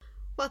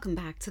Welcome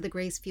back to the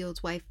Grace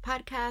Fields Wife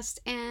podcast.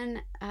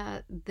 And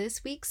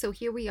this week, so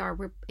here we are,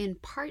 we're in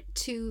part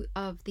 2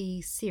 of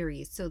the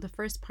series. So the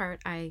first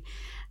part I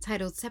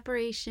titled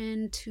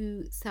Separation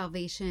to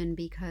Salvation,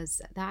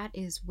 because that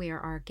is where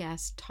our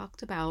guest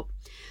talked about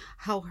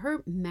how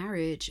her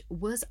marriage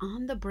was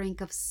on the brink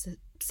of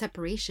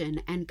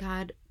separation, and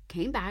God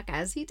came back,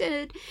 as he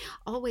did,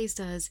 always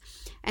does,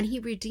 and he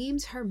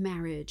redeems her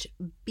marriage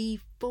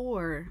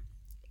before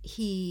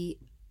he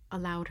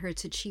allowed her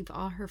to achieve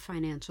all her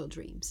financial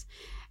dreams.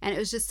 And it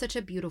was just such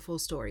a beautiful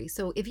story.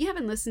 So if you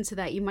haven't listened to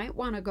that, you might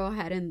want to go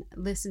ahead and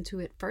listen to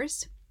it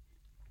first.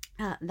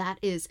 That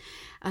is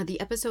the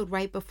episode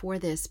right before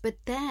this. But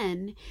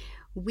then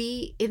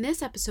in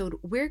this episode,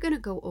 we're going to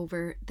go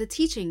over the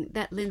teaching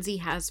that Lindsay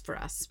has for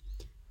us.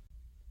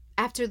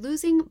 After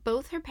losing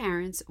both her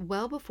parents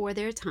well before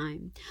their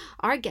time,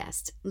 our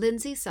guest,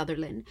 Lindsay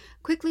Sutherland,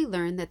 quickly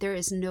learned that there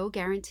is no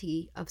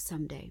guarantee of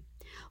someday.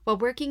 While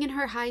working in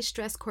her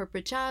high-stress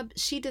corporate job,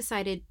 she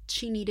decided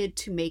she needed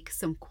to make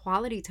some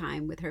quality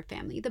time with her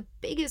family, the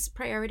biggest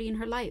priority in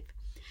her life.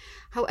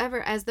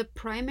 However, as the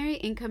primary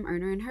income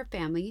earner in her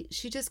family,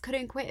 she just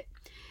couldn't quit.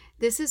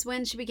 This is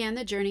when she began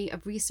the journey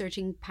of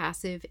researching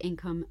passive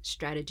income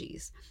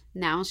strategies.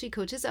 Now she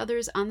coaches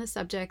others on the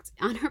subject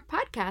on her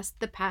podcast,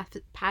 The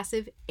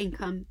Passive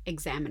Income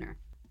Examiner.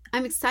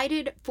 I'm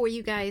excited for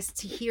you guys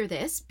to hear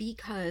this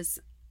because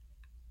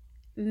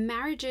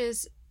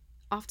marriages,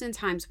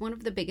 oftentimes, one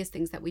of the biggest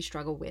things that we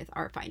struggle with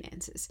are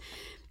finances.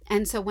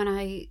 And so when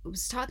I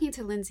was talking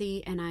to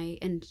Lindsay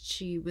and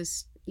she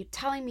was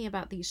telling me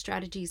about these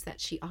strategies that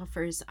she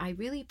offers, I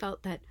really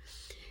felt that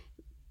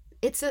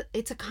it's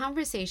a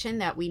conversation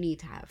that we need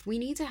to have. We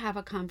need to have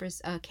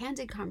a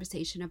candid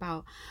conversation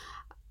about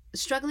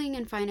struggling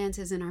in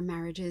finances in our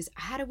marriages.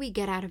 How do we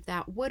get out of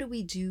that? What do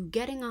we do?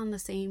 Getting on the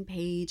same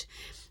page.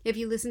 If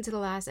you listen to the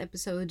last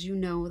episode, you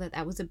know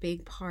that was a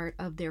big part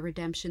of their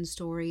redemption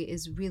story,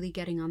 is really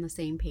getting on the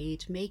same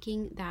page,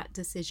 making that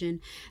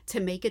decision to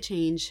make a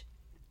change.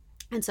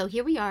 And so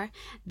here we are.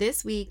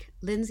 This week,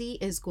 Lindsay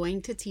is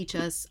going to teach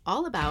us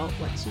all about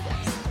what she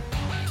does.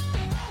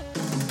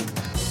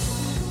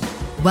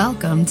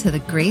 Welcome to the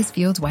Grace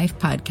Fields Wife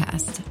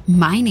podcast.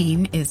 My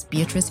name is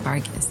Beatrice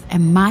Vargas,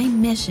 and my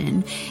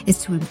mission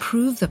is to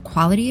improve the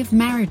quality of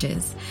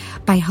marriages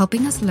by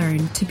helping us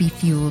learn to be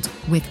fueled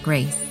with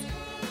grace.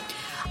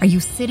 Are you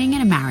sitting in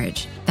a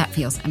marriage that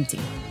feels empty?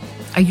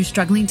 Are you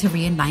struggling to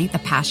reignite the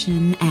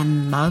passion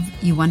and love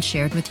you once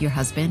shared with your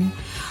husband?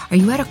 Are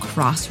you at a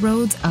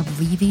crossroads of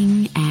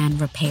leaving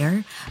and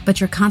repair, but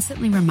you're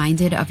constantly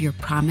reminded of your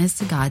promise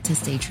to God to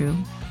stay true?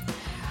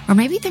 Or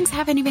maybe things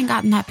haven't even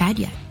gotten that bad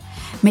yet.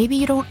 Maybe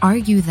you don't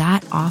argue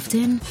that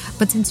often,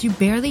 but since you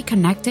barely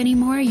connect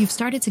anymore, you've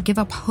started to give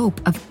up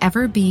hope of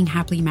ever being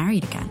happily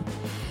married again.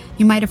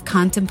 You might have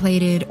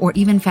contemplated or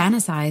even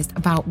fantasized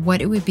about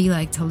what it would be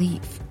like to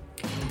leave.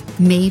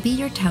 Maybe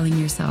you're telling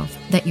yourself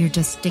that you're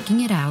just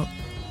sticking it out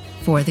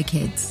for the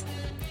kids.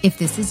 If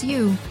this is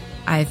you,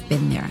 I've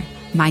been there.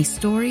 My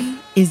story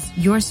is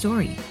your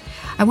story.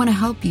 I want to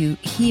help you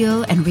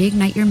heal and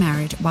reignite your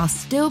marriage while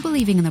still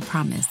believing in the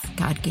promise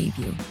God gave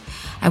you.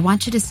 I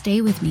want you to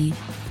stay with me,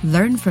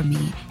 learn from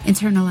me,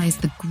 internalize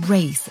the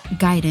grace,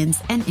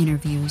 guidance, and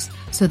interviews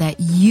so that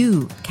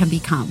you can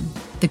become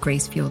the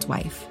Grace-Fueled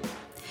Wife.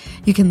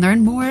 You can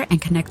learn more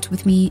and connect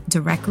with me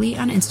directly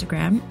on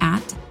Instagram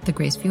at the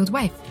Grace-Fueled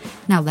Wife.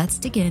 Now let's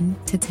dig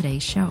into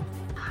today's show.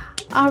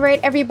 All right,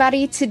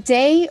 everybody.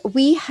 Today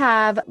we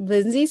have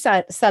Lindsay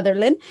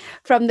Sutherland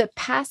from the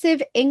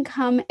Passive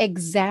Income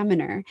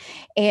Examiner.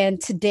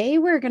 And today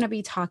we're going to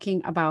be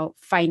talking about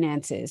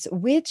finances,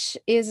 which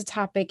is a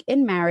topic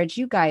in marriage.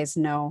 You guys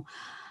know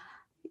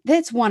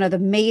that's one of the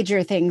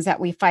major things that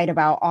we fight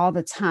about all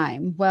the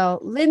time. Well,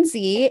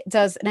 Lindsay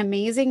does an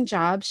amazing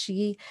job.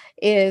 She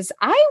is,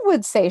 I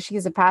would say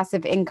she's a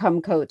passive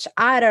income coach.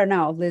 I don't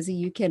know, Lizzie,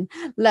 you can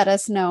let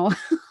us know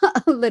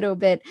a little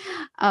bit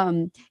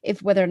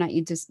if whether or not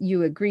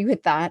you agree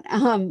with that.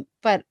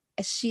 But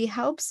she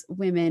helps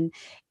women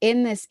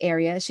in this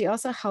area. She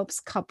also helps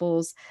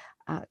couples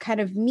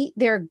kind of meet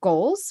their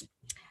goals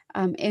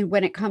and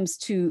when it comes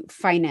to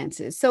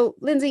finances. So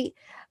Lindsay,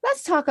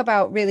 let's talk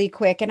about really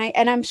quick. And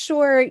I'm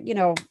sure,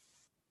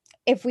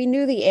 if we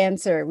knew the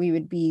answer, we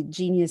would be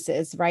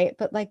geniuses, right?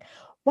 But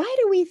why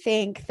do we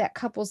think that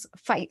couples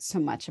fight so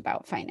much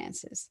about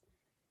finances?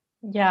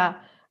 Yeah.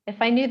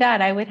 If I knew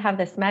that, I would have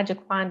this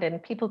magic wand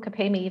and people could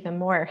pay me even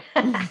more.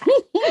 No,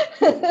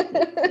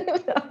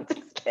 I'm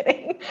just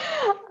kidding.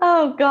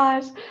 Oh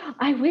gosh.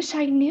 I wish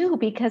I knew,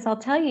 because I'll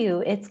tell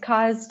you, it's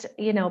caused,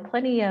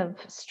 plenty of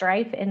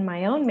strife in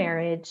my own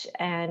marriage.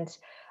 And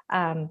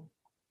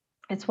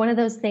it's one of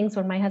those things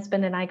when my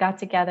husband and I got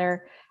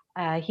together,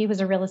 he was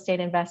a real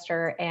estate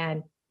investor,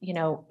 and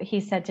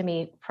he said to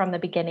me from the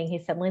beginning, he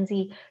said,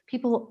 Lindsay,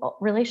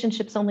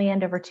 relationships only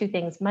end over two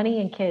things, money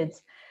and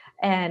kids.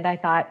 And I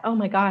thought, oh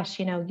my gosh,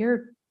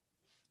 you're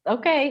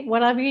okay,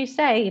 whatever you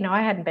say.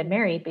 I hadn't been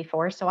married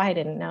before, so I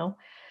didn't know.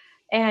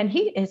 And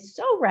he is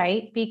so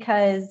right,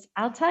 because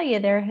I'll tell you,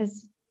 there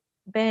has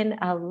been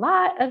a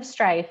lot of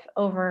strife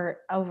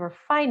over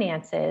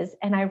finances,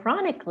 and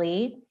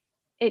ironically,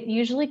 it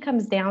usually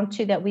comes down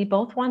to that we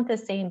both want the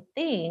same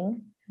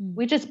thing. Mm.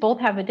 We just both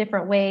have a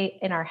different way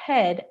in our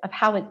head of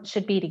how it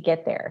should be to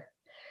get there.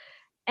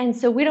 And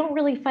so we don't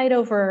really fight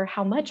over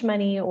how much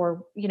money,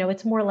 or,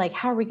 it's more like,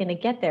 how are we going to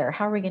get there?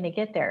 How are we going to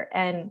get there?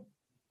 And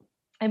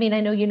I mean,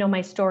 I know you know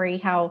my story,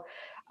 how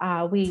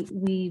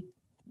we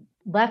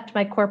left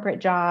my corporate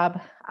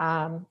job.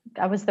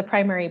 I was the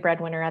primary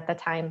breadwinner at the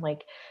time.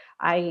 Like,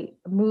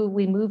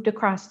 we moved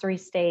across 3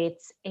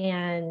 states,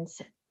 and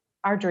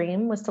our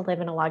dream was to live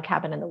in a log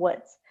cabin in the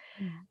woods.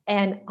 Mm.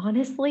 And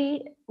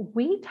honestly,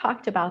 we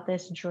talked about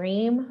this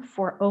dream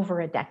for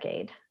over a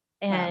decade.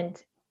 Wow.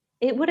 And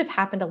it would have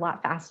happened a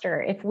lot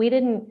faster if we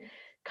didn't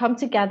come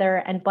together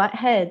and butt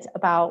heads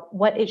about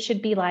what it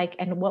should be like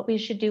and what we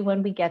should do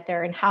when we get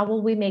there, and how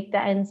will we make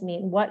the ends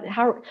meet, and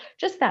how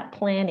just that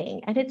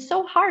planning. And it's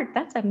so hard.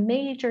 That's a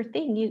major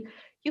thing.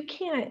 You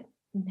can't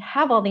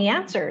have all the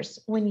answers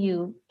when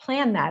you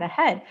plan that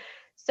ahead.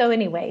 So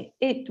anyway,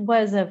 it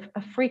was a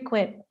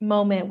frequent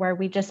moment where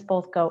we just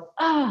both go,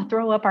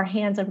 throw up our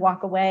hands and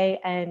walk away.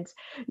 And,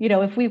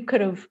 if we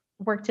could have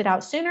worked it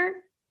out sooner,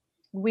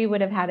 we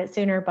would have had it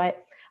sooner.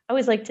 But I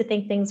always like to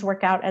think things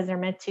work out as they're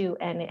meant to.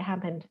 And it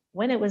happened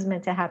when it was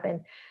meant to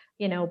happen,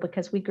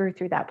 because we grew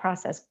through that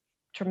process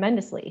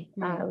tremendously.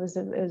 Right. It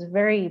was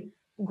very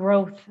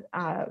growth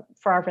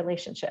for our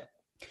relationship.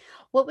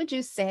 What would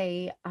you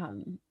say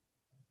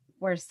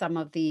were some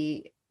of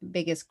the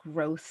biggest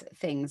growth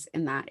things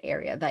in that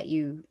area that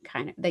you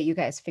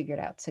guys figured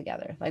out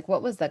together? Like,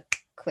 what was the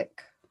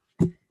click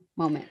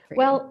moment for you?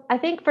 Well, I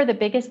think for the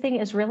biggest thing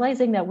is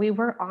realizing that we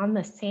were on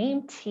the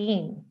same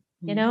team.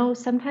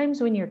 Sometimes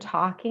when you're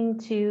talking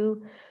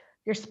to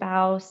your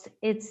spouse,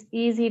 it's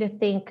easy to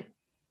think,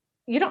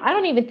 I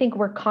don't even think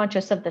we're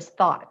conscious of this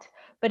thought,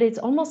 but it's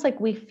almost like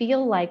we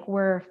feel like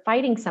we're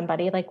fighting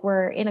somebody, like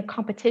we're in a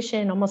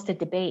competition, almost a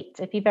debate.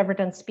 If you've ever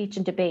done speech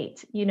and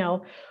debate,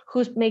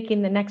 who's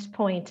making the next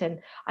point, and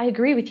I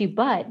agree with you,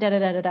 but da da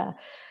da da da.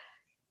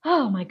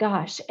 Oh my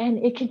gosh. And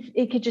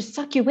it could just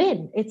suck you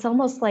in. It's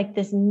almost like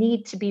this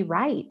need to be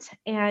right.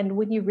 And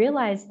when you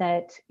realize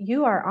that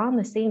you are on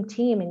the same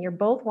team and you're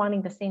both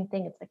wanting the same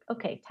thing, it's like,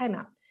 okay, time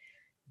out.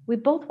 We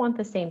both want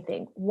the same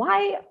thing.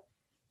 Why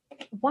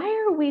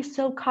are we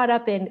so caught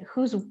up in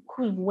whose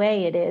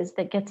way it is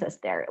that gets us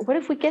there? What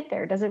if we get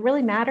there? Does it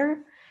really matter?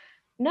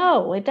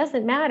 No, it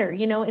doesn't matter,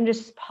 and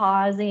just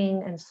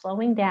pausing and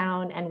slowing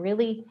down. And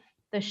really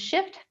the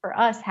shift for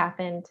us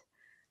happened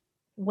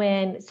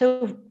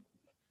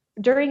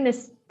during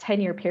this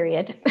 10-year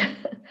period,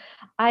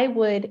 I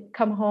would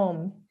come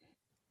home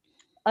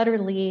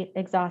utterly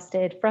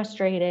exhausted,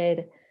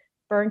 frustrated,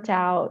 burnt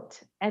out,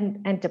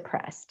 and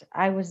depressed.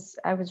 I was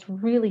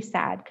really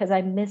sad because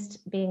I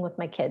missed being with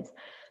my kids.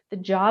 The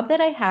job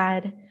that I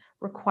had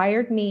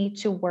required me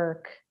to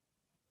work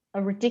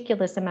a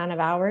ridiculous amount of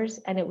hours,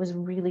 and it was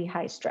really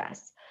high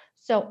stress.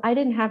 So I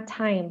didn't have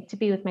time to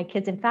be with my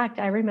kids. In fact,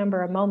 I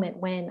remember a moment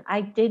when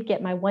I did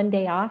get my 1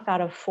 day off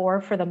out of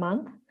 4 for the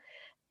month.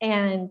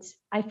 And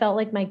I felt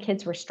like my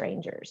kids were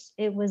strangers.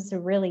 It was a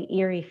really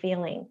eerie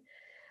feeling.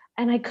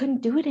 And I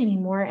couldn't do it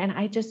anymore. And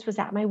I just was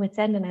at my wit's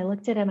end. And I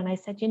looked at him and I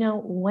said,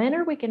 when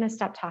are we going to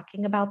stop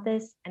talking about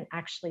this and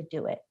actually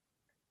do it?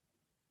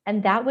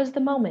 And that was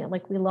the moment.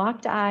 Like, we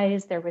locked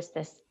eyes. There was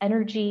this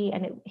energy.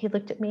 And he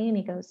looked at me and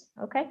he goes,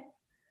 okay,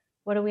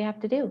 what do we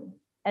have to do?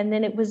 And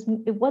then it was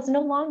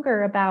no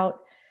longer about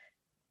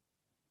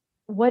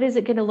what is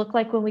it going to look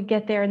like when we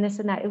get there and this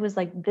and that. It was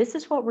like, this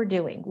is what we're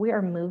doing. We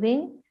are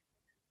moving.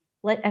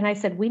 And I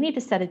said, we need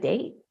to set a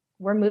date.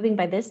 We're moving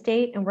by this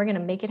date and we're going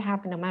to make it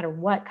happen no matter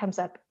what comes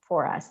up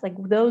for us. Like,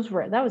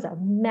 that was a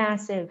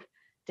massive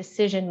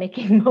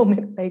decision-making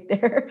moment right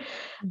there.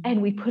 Mm-hmm.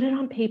 And we put it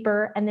on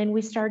paper, and then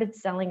we started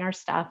selling our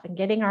stuff and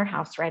getting our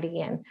house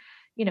ready, and,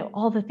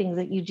 all the things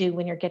that you do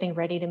when you're getting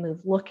ready to move,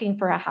 looking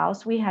for a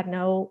house. We had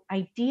no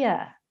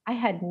idea. I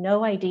had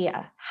no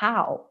idea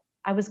how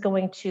I was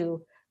going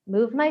to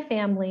move my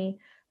family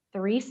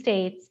 3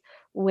 states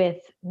with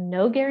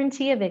no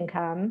guarantee of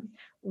income,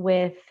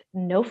 with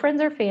no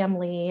friends or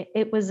family.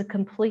 It was a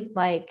complete,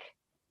 like,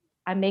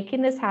 I'm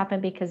making this happen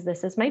because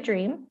this is my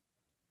dream.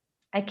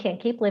 I can't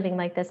keep living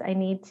like this. I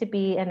need to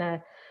be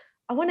I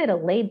wanted a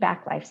laid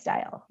back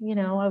lifestyle.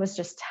 I was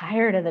just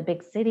tired of the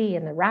big city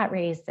and the rat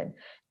race and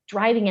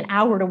driving an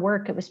hour to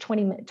work. It was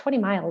 20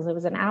 miles. It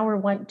was an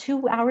hour,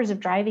 2 hours of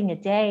driving a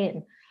day.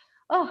 And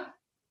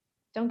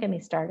don't get me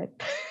started.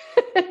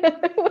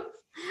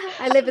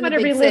 I live in the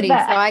big city, so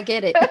I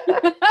get it.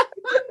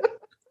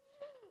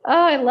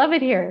 Oh, I love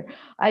it here.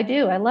 I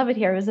do. I love it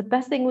here. It was the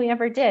best thing we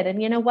ever did.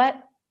 And you know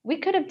what? We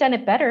could have done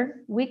it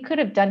better. We could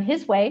have done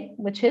his way,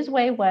 which his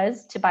way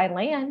was to buy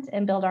land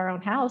and build our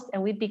own house.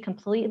 And we'd be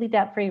completely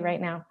debt free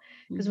right now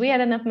because we had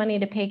enough money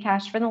to pay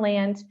cash for the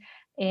land.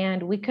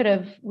 And we could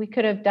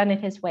have done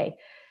it his way.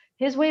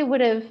 His way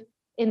would have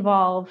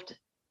involved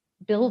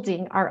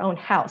building our own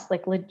house,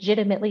 like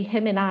legitimately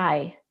him and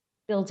I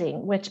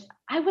building, which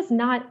I was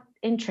not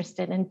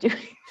interested in doing.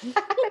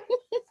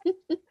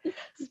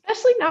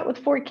 especially not with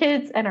 4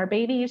 kids and our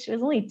baby. She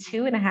was only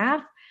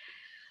 2.5.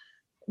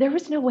 There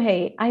was no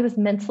way I was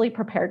mentally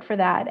prepared for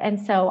that. And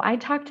so I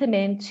talked him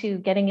into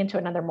getting into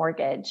another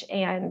mortgage.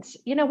 And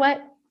you know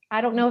what?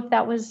 I don't know if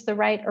that was the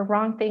right or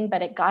wrong thing,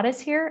 but it got us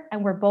here.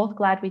 And we're both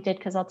glad we did.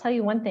 Because I'll tell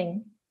you one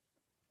thing,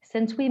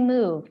 since we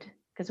moved,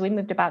 because we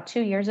moved about 2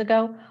 years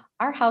ago,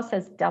 our house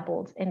has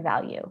doubled in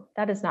value.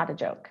 That is not a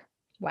joke.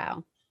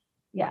 Wow.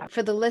 Yeah.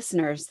 For the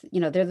listeners,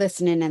 they're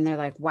listening and they're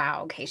like,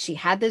 wow, okay, she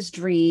had this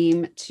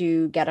dream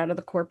to get out of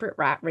the corporate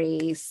rat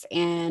race,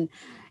 and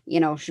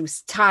she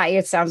was tired.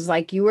 It sounds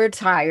like you were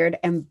tired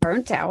and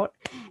burnt out,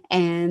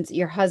 and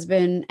your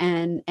husband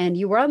and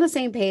you were on the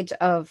same page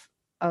of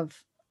a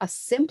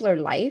simpler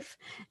life,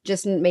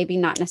 just maybe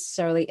not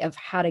necessarily of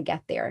how to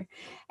get there.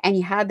 And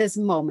you had this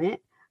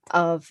moment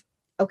of,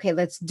 okay,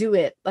 let's do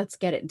it. Let's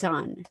get it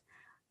done.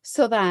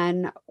 So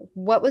then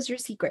what was your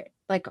secret?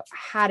 Like,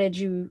 how did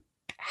you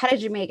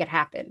make it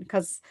happen?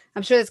 Because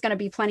I'm sure there's going to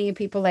be plenty of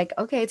people like,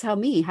 okay, tell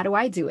me, how do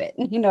I do it?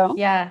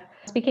 Yeah.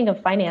 Speaking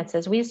of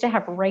finances, we used to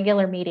have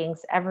regular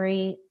meetings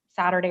every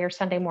Saturday or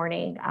Sunday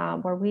morning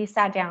where we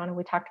sat down and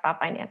we talked about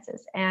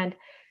finances. And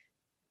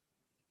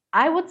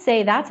I would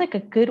say that's like a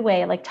good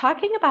way. Like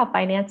talking about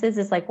finances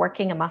is like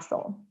working a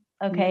muscle.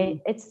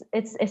 Okay. It's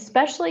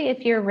especially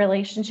if your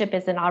relationship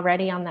isn't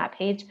already on that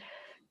page.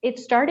 It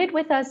started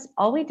with us.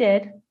 All we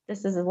did,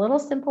 this is a little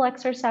simple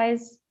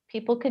exercise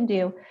people can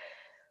do.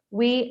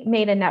 We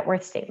made a net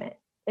worth statement.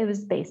 It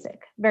was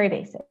basic, very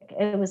basic.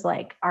 It was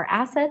like our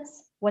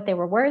assets, what they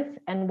were worth,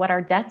 and what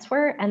our debts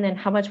were, and then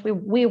how much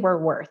we were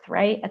worth,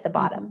 right at the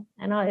bottom.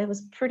 And it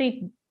was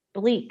pretty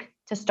bleak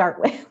to start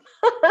with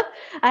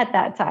at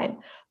that time.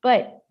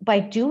 But by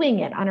doing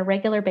it on a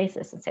regular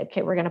basis and say,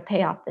 okay, we're going to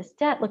pay off this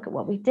debt. Look at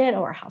what we did.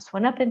 Oh, our house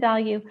went up in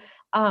value.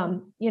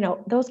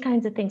 Those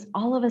kinds of things.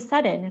 All of a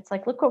sudden, it's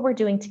like, look what we're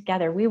doing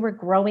together. We were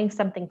growing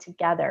something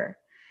together.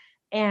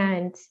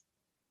 And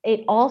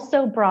it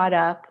also brought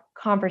up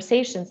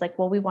conversations like,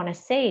 well, we want to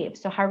save.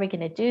 So how are we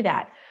going to do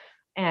that?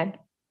 And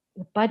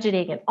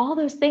budgeting and all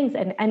those things.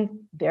 And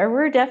there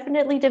were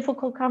definitely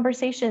difficult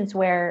conversations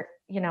where,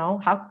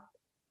 how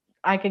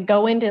I could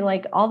go into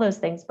like all those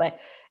things, but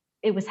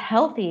it was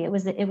healthy. It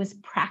was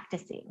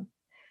practicing.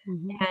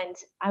 And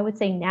I would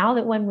say now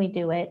that when we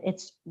do it,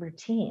 it's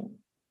routine.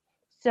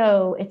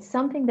 So it's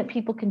something that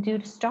people can do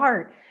to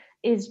start,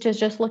 is to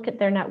just look at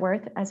their net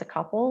worth as a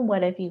couple.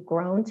 What have you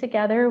grown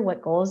together?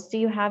 What goals do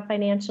you have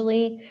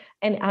financially?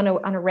 And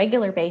on a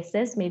regular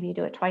basis, maybe you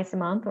do it twice a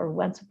month or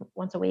once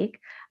a week.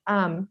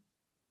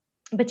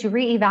 But you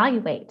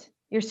reevaluate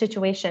your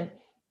situation.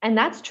 And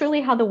that's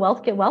truly how the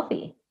wealth get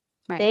wealthy.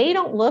 Right. They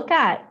don't look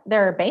at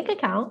their bank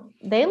account.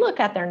 They look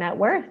at their net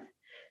worth.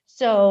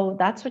 So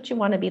that's what you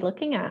want to be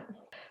looking at.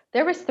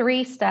 There was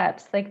 3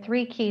 steps, like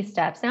 3 key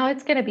steps. Now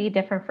it's going to be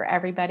different for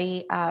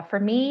everybody. For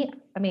me,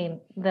 I mean,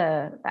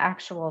 the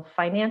actual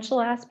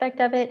financial aspect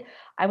of it,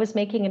 I was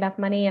making enough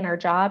money in our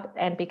job.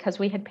 And because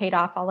we had paid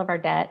off all of our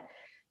debt,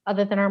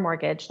 other than our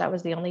mortgage, that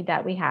was the only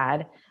debt we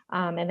had.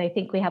 And I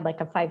think we had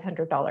like a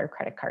 $500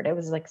 credit card. It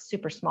was like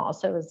super small.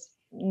 So it was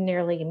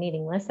nearly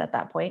meaningless at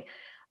that point.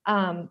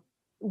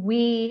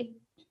 We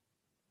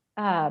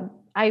had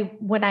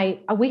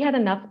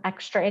enough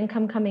extra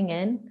income coming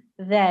in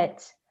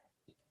that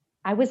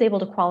I was able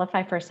to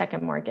qualify for a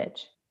second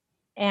mortgage.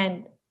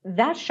 And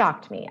that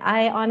shocked me.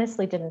 I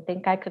honestly didn't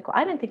think I could.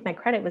 I didn't think my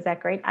credit was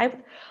that great.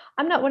 I'm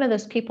not one of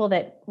those people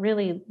that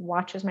really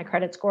watches my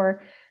credit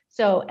score.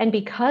 So, and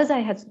because I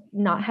had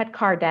not had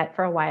car debt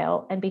for a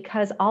while, and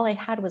because all I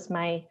had was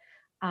my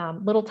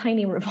little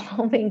tiny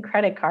revolving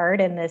credit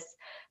card and this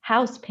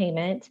house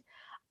payment,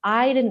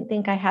 I didn't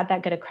think I had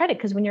that good a credit,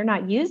 because when you're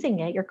not using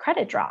it, your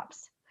credit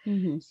drops.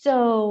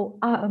 So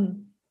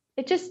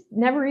it just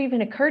never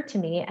even occurred to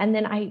me. And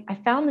then I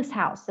found this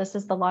house. This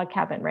is the log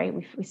cabin, right?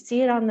 We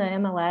see it on the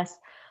MLS.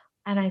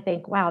 And I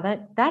think, wow,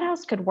 that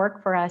house could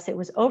work for us. It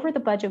was over the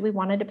budget we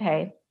wanted to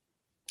pay.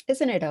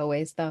 Isn't it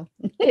always, though?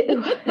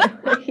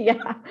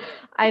 Yeah,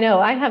 I know.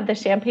 I have the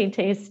champagne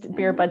taste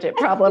beer budget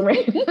problem,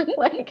 right?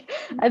 Like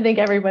I think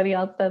everybody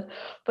else does.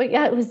 But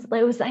yeah, it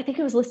was. I think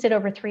it was listed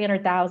over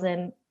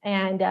 300,000.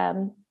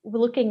 And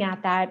looking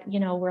at that,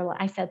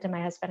 I said to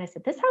my husband, I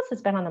said, this house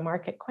has been on the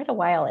market quite a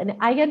while, and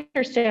I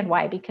understand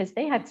why, because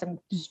they had some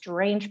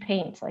strange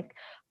paint, like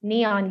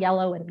neon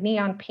yellow and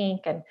neon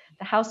pink, and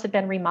the house had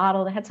been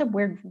remodeled. It had some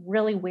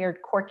really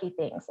weird, quirky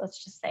things,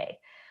 let's just say.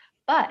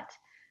 But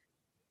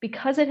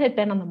because it had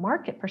been on the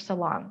market for so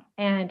long,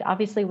 and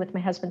obviously with my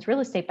husband's real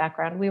estate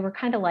background, we were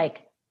kind of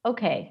like,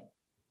 okay,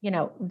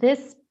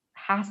 this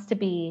has to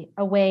be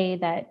a way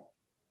that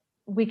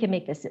we can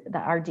make this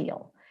our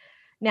deal.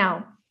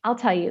 Now, I'll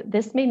tell you,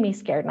 this made me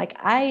scared. Like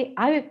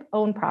I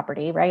own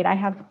property, right?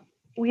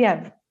 We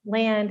have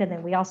land, and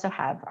then we also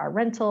have our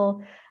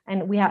rental,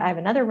 and I have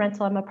another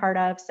rental I'm a part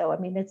of. So, I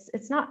mean,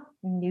 it's not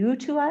new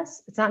to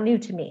us. It's not new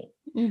to me.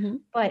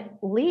 But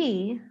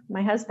Lee,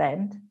 my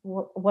husband,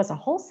 was a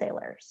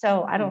wholesaler.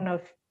 So I don't know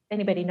if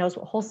anybody knows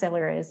what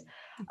wholesaler is.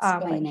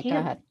 Explain it. Go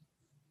ahead.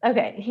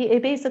 Okay.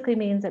 It basically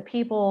means that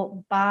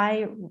people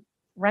buy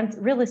rent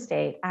real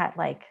estate at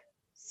like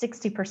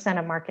 60%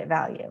 of market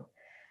value.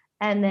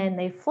 And then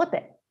they flip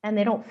it and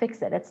they don't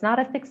fix it. It's not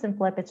a fix and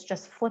flip. It's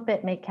just flip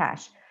it, make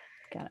cash.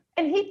 Got it.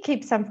 And he'd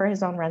keep some for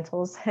his own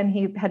rentals, and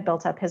he had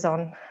built up his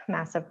own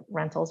massive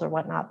rentals or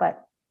whatnot.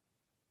 But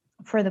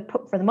for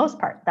the most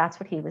part, that's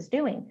what he was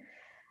doing.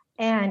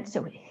 And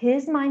so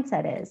his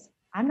mindset is,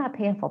 I'm not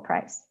paying full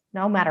price,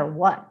 no matter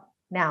what.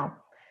 Now,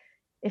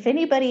 if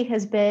anybody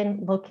has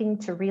been looking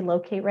to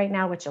relocate right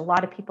now, which a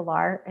lot of people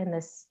are in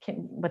this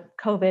with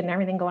COVID and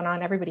everything going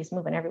on, everybody's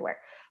moving everywhere.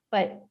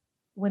 But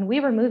when we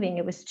were moving,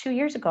 it was 2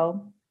 years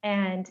ago,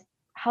 and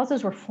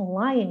houses were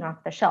flying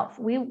off the shelf.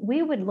 We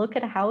would look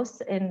at a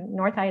house in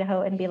North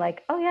Idaho and be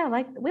like, oh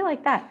yeah, we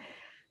like that.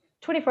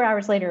 24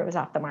 hours later, it was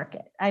off the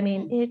market. I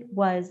mean, it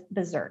was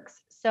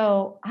berserks.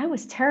 So I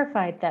was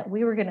terrified that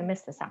we were going to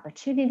miss this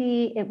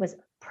opportunity. It was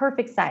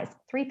perfect size,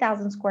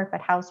 3,000 square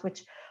foot house,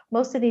 which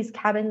most of these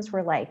cabins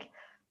were like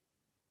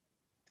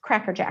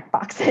Cracker Jack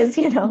boxes,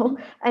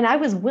 and I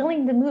was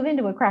willing to move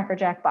into a Cracker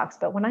Jack box.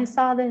 But when I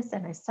saw this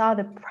and I saw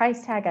the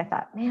price tag, I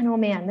thought, man, oh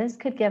man, this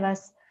could give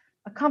us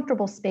a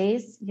comfortable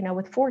space,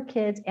 with 4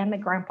 kids and my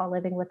grandpa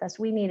living with us.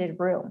 We needed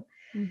room.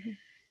 Mm-hmm.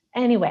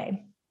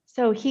 Anyway,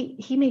 so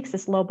he makes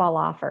this lowball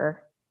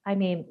offer. I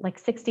mean,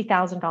 like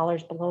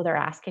 $60,000 below their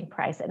asking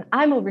price. And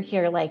I'm over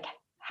here like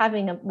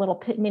having a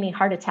little mini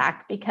heart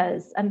attack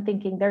because I'm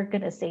thinking they're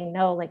going to say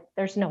no, like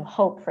there's no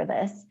hope for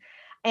this.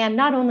 And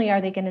not only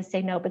are they going to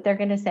say no, but they're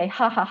going to say,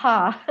 ha, ha,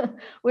 ha,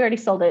 we already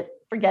sold it.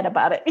 Forget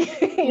about it.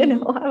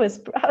 I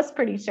was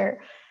pretty sure.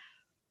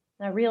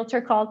 The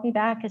realtor called me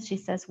back and she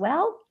says,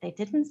 well, they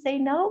didn't say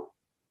no,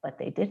 but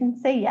they didn't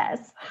say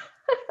yes.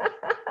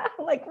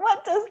 I'm like,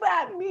 what does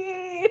that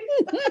mean?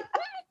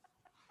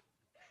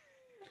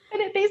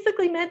 And it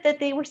basically meant that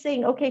they were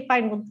saying, okay,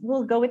 fine,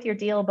 we'll go with your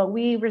deal, but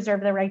we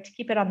reserve the right to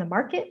keep it on the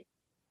market.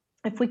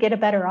 If we get a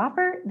better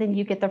offer, then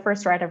you get the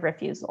first right of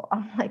refusal.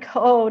 I'm like,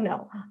 oh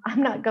no,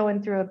 I'm not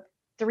going through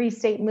a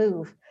 3-state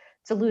move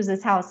to lose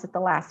this house at the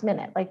last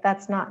minute. Like,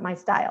 that's not my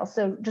style.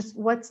 So just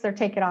what's their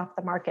take it off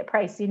the market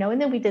price, and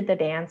then we did the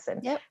dance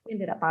and we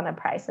ended up on a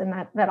price, and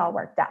that all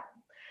worked out.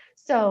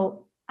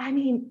 So, I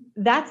mean,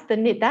 that's the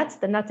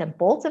nuts and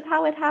bolts of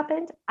how it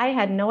happened. I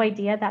had no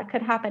idea that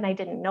could happen. I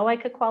didn't know I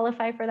could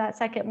qualify for that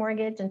second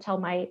mortgage until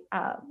my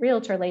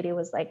realtor lady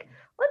was like,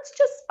 let's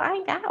just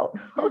find out.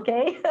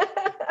 Okay.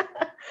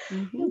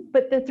 Mm-hmm.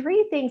 But the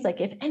 3 things,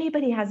 like if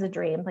anybody has a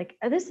dream, like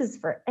this is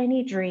for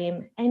any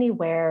dream,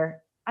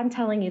 anywhere, I'm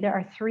telling you, there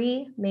are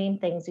 3 main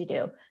things you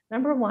do.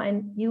 Number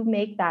 1, you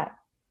make that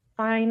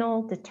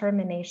final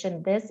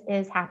determination. This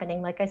is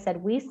happening. Like I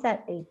said, we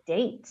set a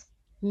date.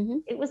 Mm-hmm.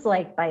 It was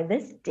like, by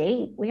this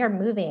date, we are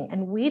moving,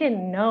 and we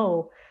didn't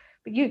know,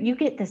 but you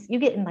get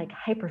in like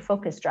hyper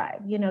focus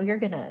drive.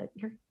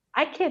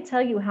 I can't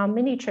tell you how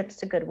many trips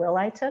to Goodwill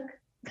I took.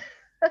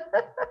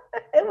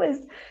 It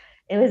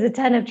was a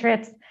ton of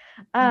trips.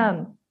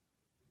 And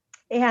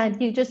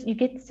you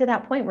get to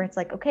that point where it's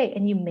like, okay,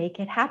 and you make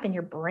it happen.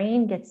 Your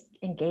brain gets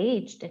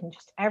engaged and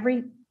just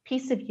every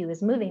piece of you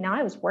is moving. Now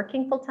I was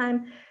working full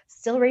time,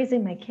 still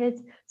raising my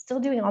kids, still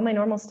doing all my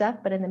normal stuff.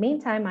 But in the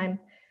meantime, I'm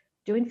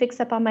doing fix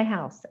up on my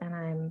house, and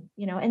I'm,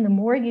 and the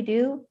more you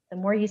do, the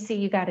more you see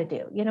you got to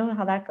do. You know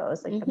how that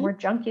goes. Like, mm-hmm. The more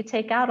junk you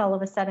take out, all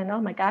of a sudden,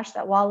 oh my gosh,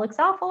 that wall looks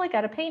awful. I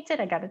got to paint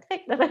it. I got to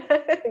fix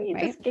it. You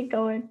just get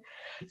going.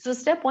 So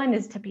step 1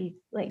 is to be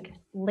like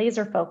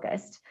laser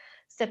focused.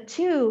 Step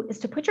 2 is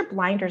to put your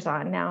blinders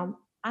on. Now,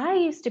 I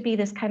used to be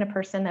this kind of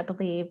person that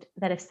believed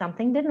that if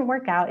something didn't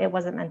work out, it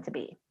wasn't meant to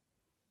be.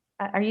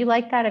 Are you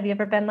like that? Have you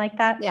ever been like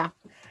that? Yeah.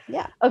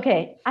 Yeah.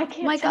 Okay. I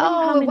can't like, tell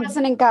you how many... it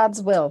wasn't in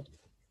God's will.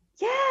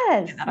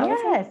 Yes.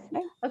 Yes.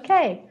 Yeah.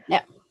 Okay.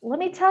 Yeah. Let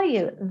me tell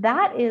you,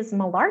 that is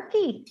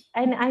malarkey.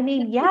 And I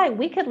mean, yeah,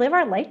 we could live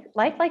our life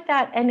like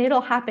that, and it'll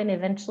happen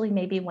eventually,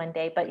 maybe one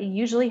day, but it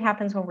usually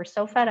happens when we're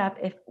so fed up,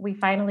 if we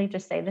finally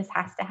just say this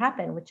has to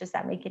happen, which is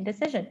that making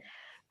decision.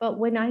 But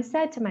when I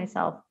said to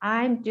myself,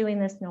 I'm doing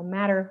this no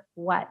matter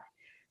what,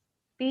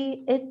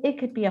 it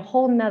could be a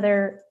whole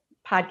nother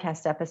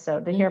podcast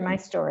episode to hear my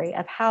story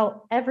of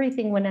how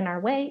everything went in our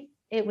way.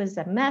 It was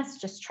a mess.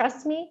 Just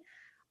trust me.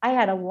 I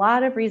had a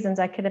lot of reasons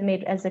I could have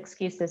made as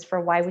excuses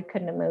for why we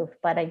couldn't have moved,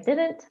 but I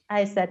didn't.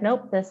 I said,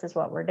 nope, this is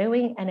what we're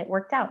doing. And it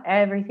worked out.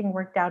 Everything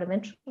worked out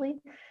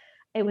eventually.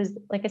 It was,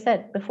 like I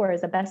said before, it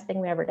was the best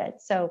thing we ever did.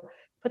 So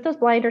put those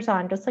blinders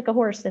on, just like a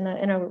horse in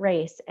a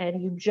race,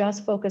 and you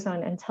just focus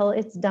on until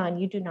it's done.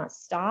 You do not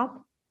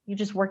stop. You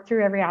just work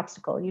through every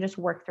obstacle. You just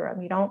work through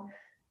them. You don't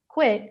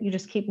quit. You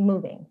just keep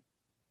moving.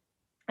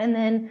 And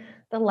then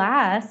the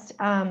last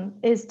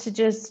is to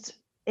just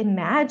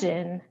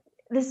imagine.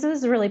 This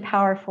is really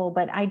powerful,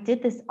 but I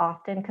did this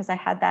often because I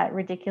had that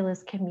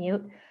ridiculous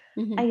commute.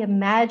 Mm-hmm. I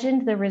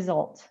imagined the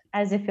result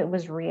as if it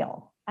was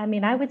real. I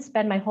mean, I would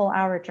spend my whole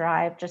hour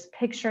drive just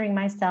picturing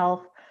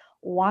myself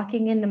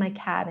walking into my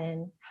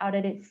cabin. How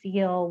did it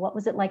feel? What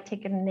was it like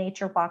taking a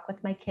nature walk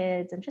with my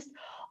kids? And just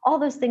all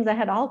those things. I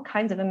had all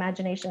kinds of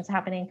imaginations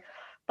happening.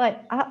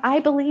 But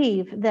I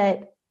believe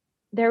that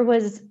there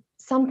was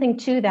something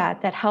to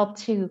that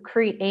helped to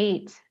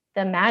create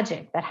the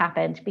magic that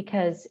happened,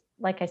 because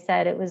like I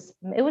said, it was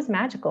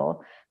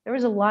magical. There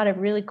was a lot of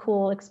really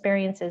cool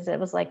experiences. It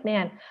was like,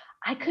 man,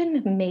 I couldn't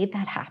have made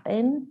that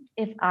happen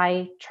if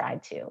I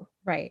tried to.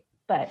 Right.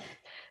 But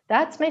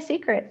that's my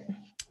secret.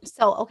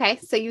 So, okay.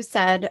 So you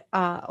said,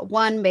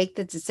 one, make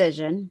the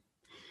decision,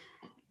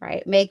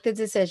 right? Make the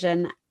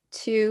decision.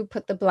 Two,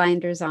 put the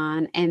blinders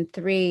on. And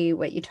three,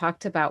 what you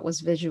talked about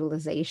was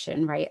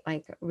visualization, right?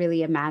 Like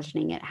really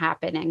imagining it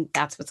happening.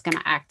 That's what's going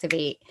to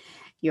activate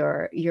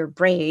your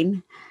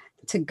brain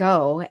to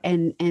go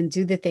and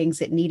do the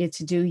things it needed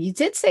to do. You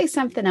did say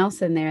something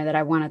else in there that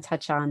I want to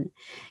touch on.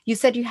 You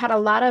said you had a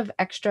lot of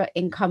extra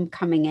income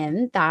coming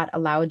in that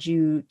allowed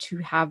you to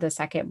have the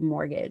second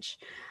mortgage.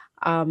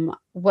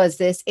 Was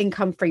this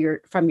income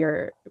from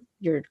your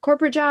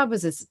corporate job?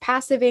 Was this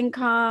passive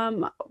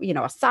income,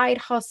 a side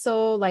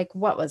hustle? Like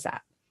what was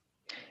that?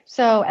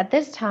 So at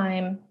this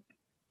time,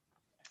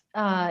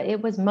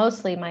 it was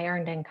mostly my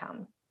earned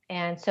income.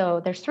 And so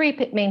there's three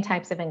main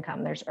types of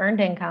income. There's earned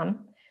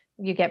income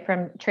you get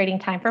from trading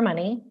time for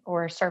money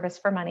or service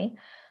for money.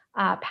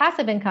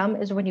 Passive income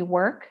is when you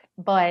work,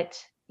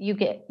 but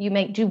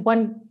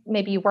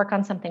maybe you work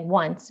on something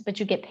once, but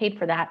you get paid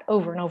for that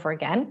over and over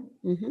again.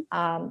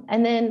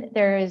 And then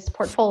there is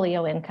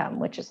portfolio income,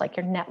 which is like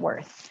your net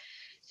worth.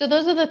 So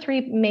those are the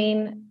three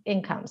main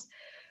incomes.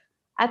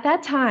 At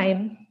that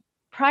time,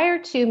 prior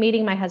to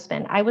meeting my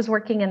husband, I was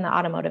working in the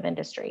automotive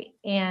industry,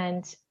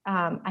 and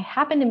I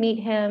happened to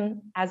meet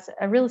him as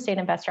a real estate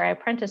investor. I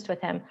apprenticed with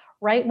him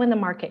right when the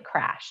market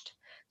crashed.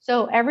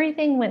 So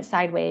everything went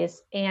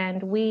sideways,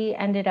 and I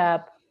ended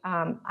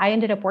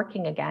up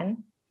working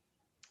again.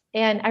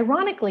 And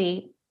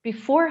ironically,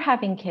 before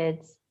having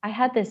kids, I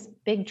had this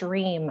big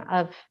dream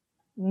of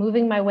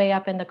moving my way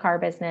up in the car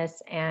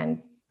business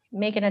and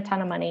making a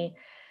ton of money.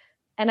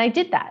 And I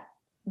did that.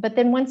 But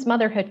then once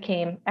motherhood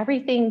came,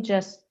 everything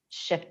just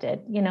shifted.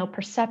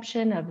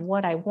 Perception of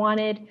what I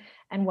wanted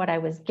and what I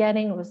was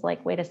getting was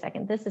like, wait a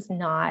second, this is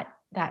not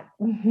that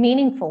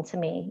meaningful to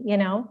me.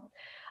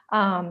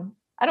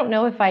 I don't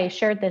know if I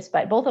shared this,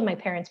 but both of my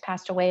parents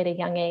passed away at a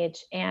young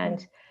age.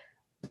 And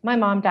my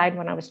mom died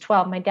when I was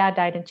 12. My dad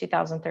died in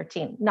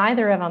 2013.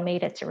 Neither of them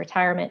made it to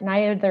retirement.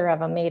 Neither of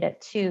them made it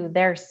to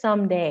their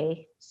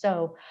someday.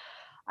 So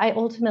I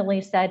ultimately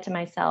said to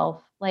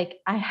myself, like,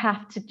 I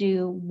have to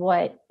do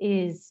what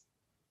is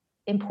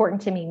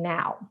important to me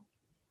now.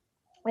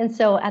 And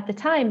so at the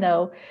time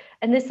though,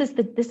 and this is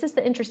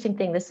the interesting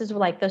thing. This is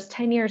like those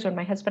 10 years when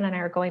my husband and I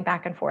are going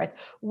back and forth.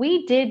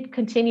 We did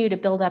continue to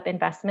build up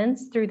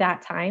investments through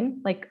that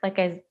time.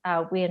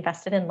 We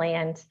invested in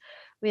land,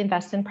 we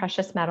invested in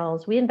precious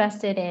metals, we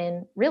invested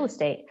in real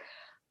estate,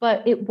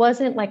 but it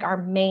wasn't like our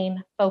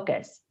main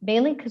focus,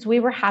 mainly because we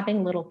were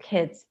having little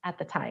kids at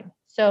the time.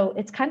 So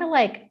it's kind of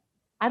like,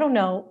 I don't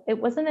know, it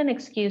wasn't an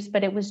excuse,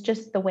 but it was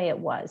just the way it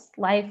was.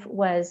 Life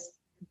was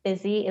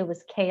busy, it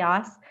was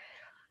chaos.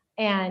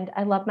 And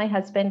I love my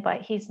husband,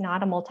 but he's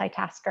not a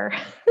multitasker.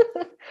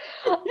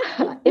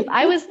 If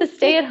I was the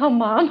stay-at-home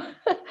mom,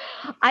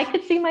 I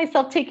could see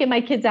myself taking my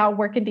kids out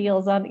working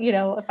deals on,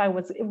 if I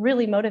was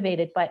really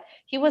motivated, but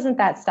he wasn't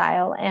that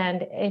style.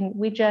 And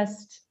we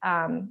just,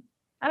 I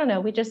don't know,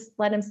 we just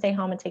let him stay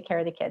home and take care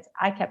of the kids.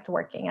 I kept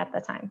working at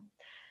the time.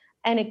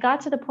 And it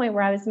got to the point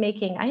where I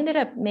ended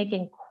up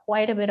making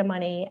quite a bit of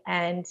money.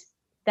 And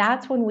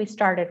that's when we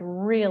started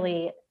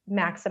really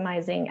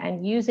maximizing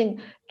and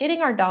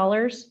getting our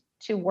dollars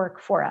to work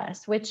for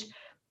us, which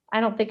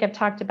I don't think I've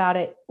talked about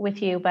it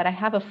with you, but I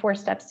have 4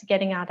 steps to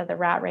getting out of the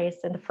rat race.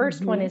 And the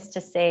first one is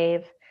to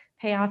save,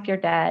 pay off your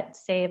debt,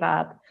 save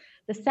up.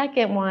 The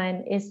second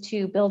one is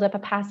to build up a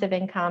passive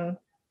income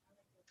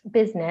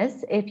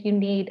business if you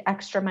need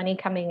extra money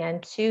coming in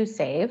to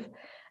save.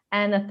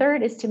 And the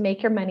third is to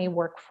make your money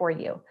work for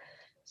you.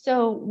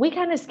 So we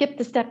kind of skipped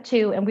the step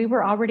 2 and we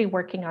were already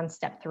working on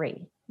step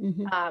 3.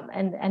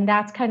 And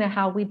that's kind of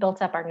how we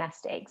built up our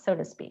nest egg, so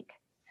to speak.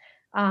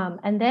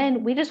 And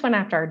then we just went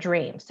after our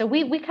dream. So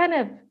we kind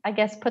of, I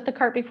guess, put the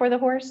cart before the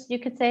horse, you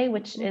could say,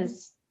 which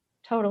is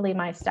totally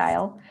my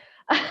style.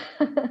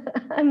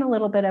 I'm a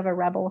little bit of a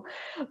rebel,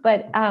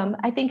 but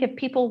I think if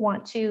people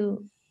want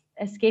to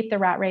escape the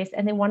rat race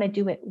and they want to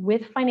do it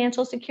with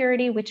financial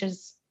security, which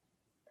is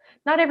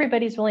not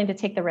everybody's willing to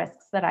take the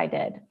risks that I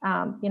did,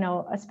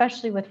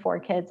 especially with 4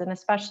 kids and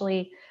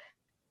especially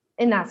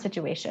in that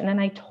situation. And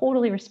I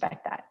totally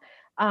respect that.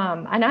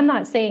 And I'm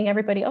not saying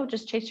everybody,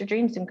 just chase your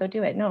dreams and go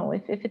do it. No,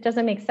 if it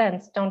doesn't make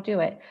sense, don't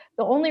do it.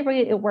 The only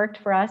way it worked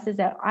for us is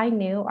that I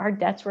knew our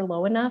debts were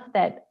low enough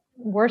that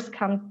worst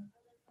come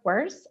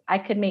worse, I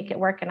could make it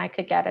work and I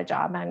could get a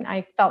job. And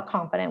I felt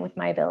confident with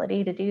my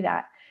ability to do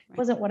that. It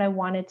wasn't what I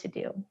wanted to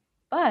do.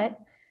 But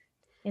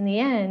in the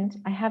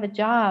end, I have a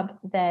job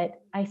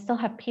that I still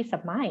have peace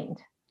of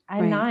mind.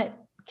 I'm not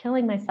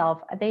killing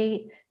myself.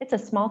 It's a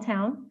small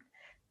town.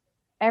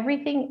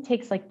 Everything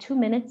takes like 2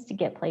 minutes to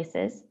get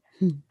places.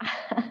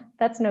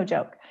 That's no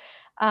joke.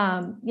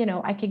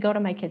 I could go to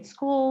my kid's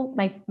school.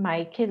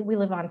 My kid, we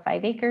live on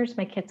 5 acres.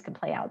 My kids can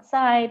play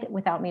outside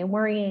without me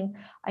worrying.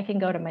 I can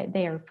go to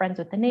they are friends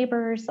with the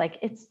neighbors. Like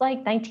it's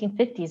like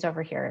 1950s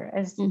over here,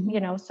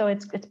 so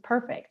it's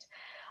perfect.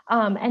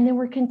 And then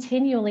we're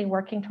continually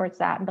working towards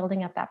that and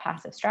building up that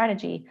passive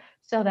strategy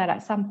so that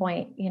at some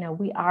point,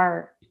 we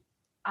are.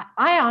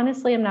 I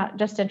honestly am not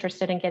just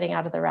interested in getting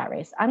out of the rat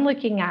race. I'm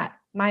looking at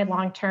my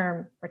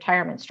long-term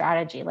retirement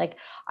strategy. Like,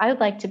 I would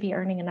like to be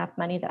earning enough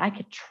money that I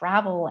could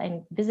travel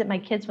and visit my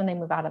kids when they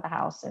move out of the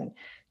house and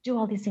do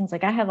all these things.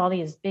 Like, I have all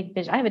these big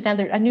visions. I have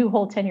a new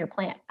whole 10-year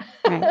plan.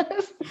 Right.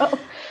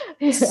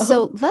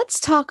 So let's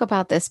talk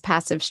about this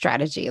passive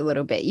strategy a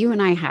little bit. You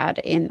and I had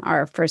in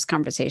our first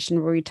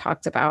conversation where we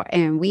talked about,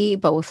 and we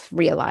both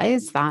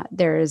realized that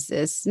there is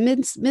this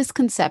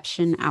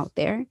misconception out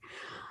there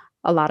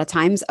a lot of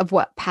times of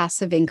what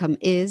passive income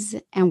is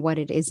and what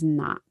it is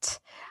not.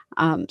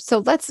 So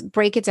let's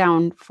break it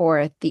down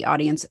for the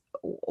audience.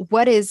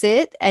 What is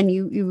it? And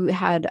you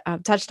had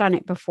touched on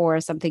it before.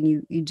 Something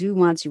you do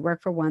once, you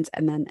work for once,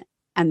 and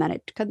then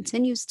it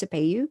continues to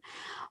pay you.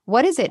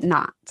 What is it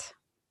not?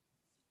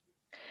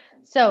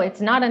 So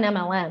it's not an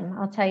MLM,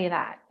 I'll tell you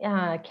that.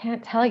 I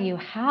can't tell you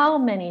how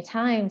many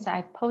times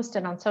I've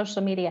posted on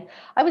social media.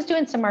 I was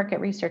doing some market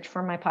research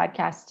for my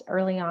podcast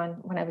early on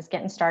when I was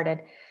getting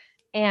started.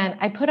 And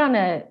I put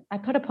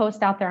a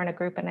post out there on a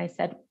group and I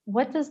said,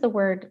 what does the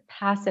word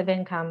passive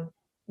income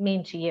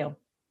mean to you?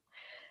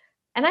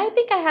 And I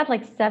think I had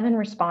like 7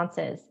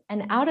 responses,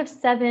 and out of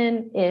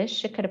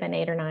 7-ish, it could have been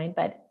 8 or 9,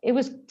 but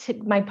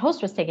my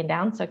post was taken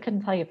down, so I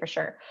couldn't tell you for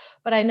sure.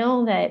 But I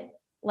know that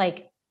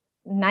like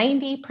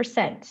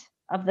 90%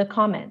 of the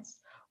comments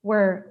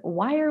were,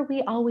 why are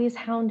we always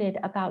hounded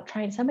about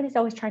somebody's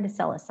always trying to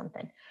sell us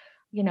something?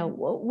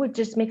 What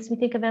just makes me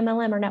think of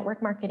MLM or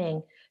network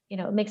marketing.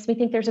 It makes me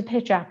think there's a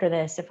pitch after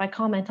this if I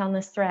comment on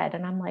this thread.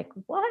 And I'm like,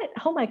 what?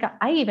 Oh my God.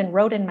 I even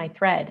wrote in my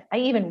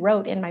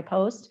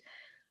post,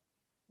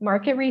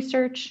 market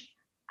research.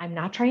 I'm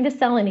not trying to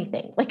sell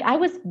anything. Like, I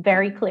was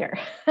very clear.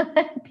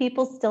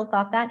 People still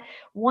thought that.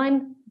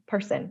 One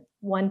person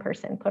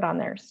put on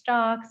their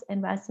stocks,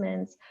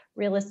 investments,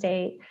 real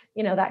estate,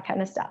 that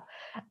kind of stuff.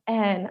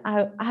 And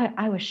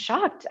I was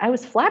shocked. I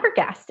was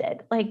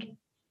flabbergasted. Like,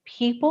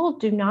 people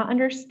do not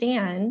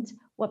understand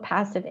what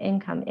passive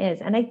income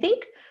is. And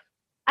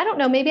I don't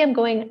know, maybe I'm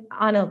going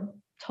on a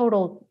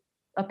total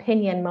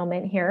opinion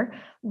moment here,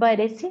 but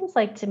it seems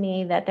like to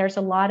me that there's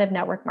a lot of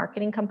network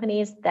marketing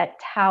companies that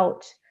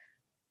tout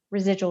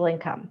residual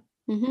income.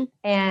 Mm-hmm.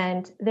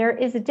 And there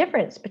is a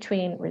difference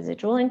between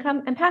residual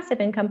income and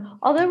passive income,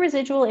 although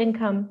residual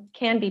income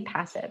can be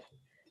passive.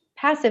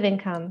 Passive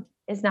income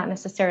is not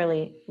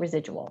necessarily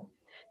residual.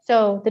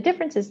 So the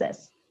difference is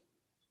this.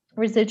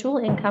 Residual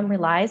income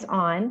relies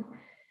on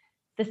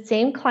the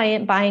same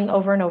client buying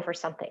over and over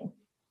something,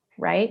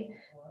 right?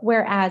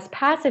 Whereas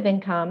passive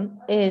income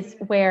is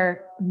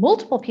where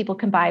multiple people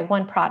can buy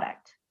one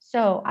product.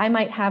 So I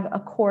might have a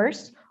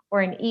course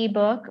or an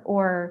ebook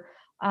or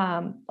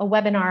a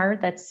webinar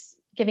that's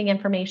giving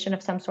information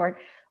of some sort.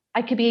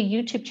 I could be a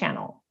YouTube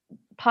channel,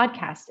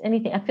 podcast,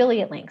 anything,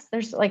 affiliate links.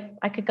 There's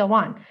I could go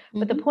on. Mm-hmm.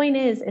 But the point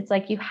is, it's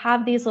like you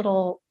have these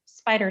little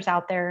spiders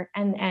out there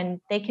and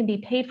they can be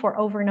paid for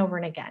over and over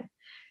and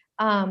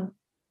again.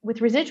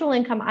 With residual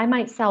income, I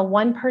might sell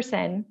one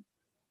person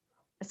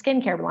a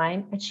skincare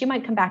line and she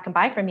might come back and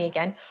buy from me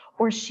again,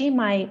 or she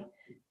might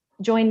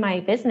join my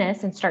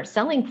business and start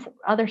selling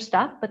other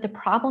stuff. But the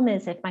problem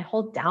is if my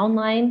whole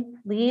downline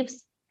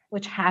leaves,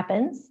 which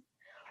happens,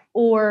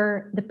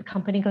 or the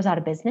company goes out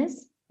of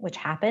business, which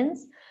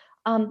happens,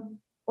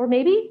 or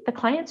maybe the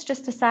clients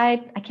just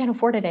decide I can't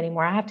afford it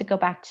anymore. I have to go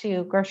back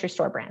to grocery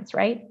store brands,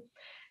 right?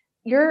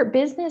 Your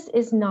business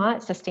is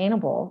not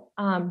sustainable.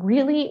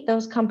 Really,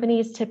 those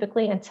companies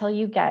typically, until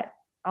you get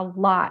a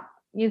lot,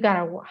 you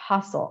got to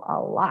hustle a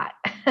lot.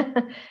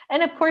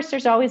 And of course,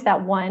 there's always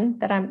that one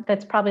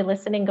that's probably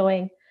listening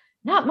going,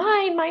 not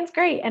mine, mine's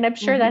great. And I'm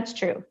sure that's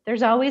true.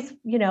 There's always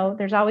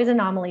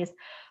anomalies.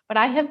 But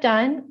I have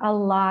done a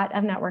lot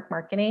of network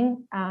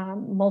marketing,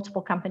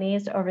 multiple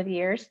companies over the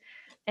years,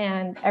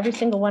 and every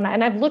single one,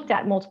 and I've looked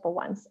at multiple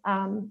ones.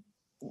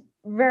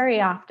 Very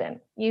often,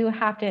 you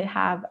have to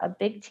have a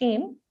big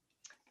team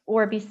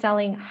or be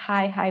selling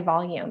high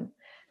volume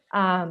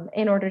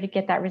in order to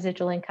get that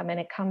residual income. And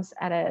it comes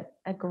at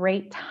a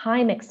great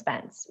time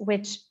expense,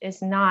 which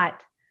is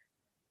not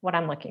what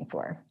I'm looking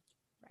for.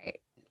 Right.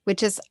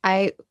 Which is,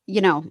 I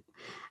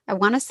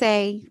want to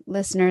say,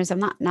 listeners, I'm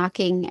not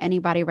knocking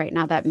anybody right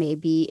now that may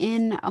be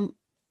in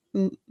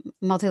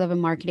multi-level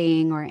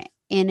marketing or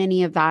in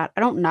any of that.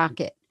 I don't knock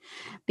it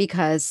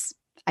because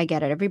I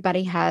get it.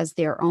 Everybody has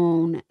their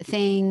own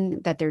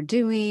thing that they're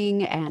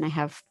doing. And I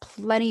have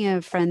plenty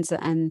of friends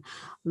and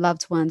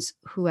loved ones,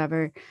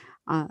 whoever,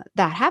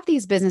 that have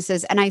these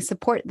businesses, and I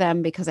support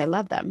them because I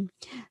love them.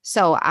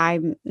 So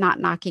I'm not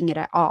knocking it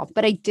at all.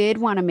 But I did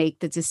want to make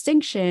the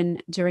distinction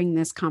during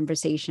this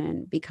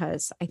conversation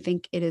because I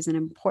think it is an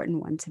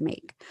important one to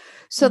make.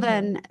 So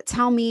then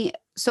tell me,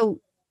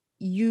 so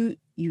you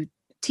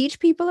teach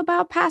people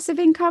about passive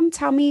income?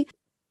 Tell me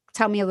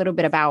a little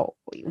bit about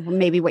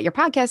maybe what your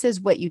podcast is,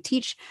 what you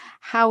teach.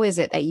 How is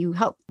it that you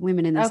help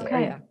women in this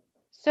area?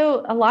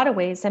 So a lot of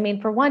ways. I mean,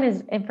 for one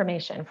is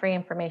information, free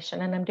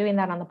information, and I'm doing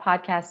that on the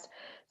podcast.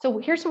 So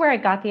here's where I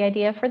got the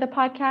idea for the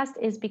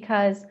podcast is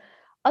because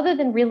other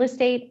than real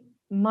estate,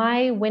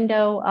 my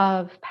window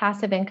of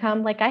passive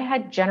income, like I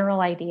had general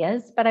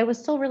ideas, but I was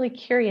still really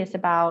curious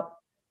about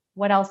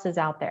what else is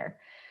out there.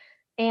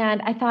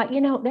 And I thought,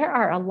 there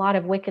are a lot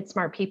of wicked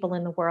smart people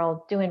in the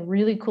world doing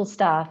really cool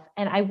stuff.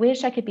 And I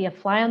wish I could be a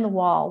fly on the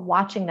wall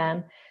watching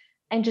them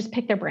and just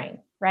pick their brain,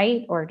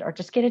 right? Or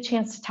just get a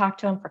chance to talk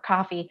to them for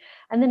coffee.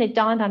 And then it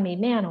dawned on me,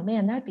 man, oh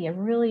man, that'd be a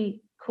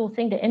really cool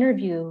thing to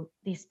interview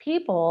these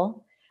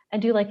people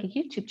and do like a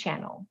YouTube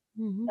channel.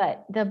 Mm-hmm.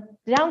 But the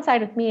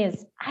downside with me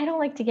is I don't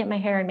like to get my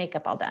hair and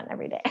makeup all done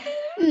every day.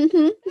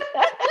 Mm-hmm.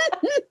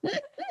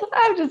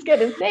 I'm just going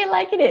to say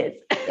like it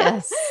is.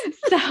 Yes.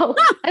 So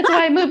that's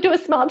why I moved to a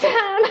small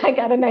town. I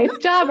got a nice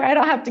job where I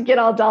don't have to get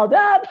all dolled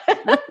up.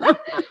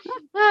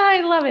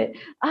 I love it.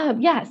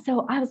 Yeah.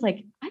 So I was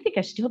like, I think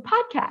I should do a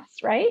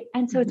podcast. Right.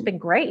 And so it's been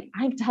great.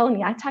 I'm telling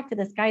you, I talked to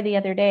this guy the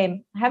other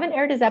day. I haven't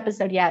aired his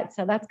episode yet,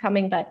 so that's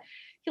coming, but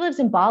he lives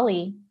in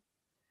Bali.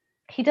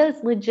 He does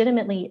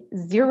legitimately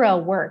zero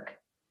work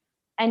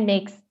and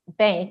makes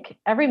bank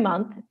every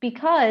month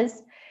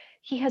because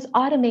he has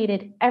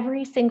automated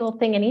every single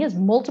thing, and he has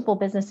multiple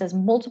businesses,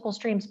 multiple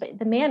streams, but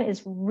the man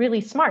is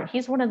really smart.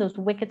 He's one of those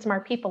wicked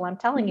smart people I'm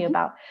telling you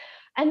about.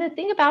 And the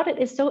thing about it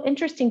is so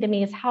interesting to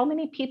me is how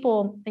many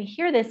people, they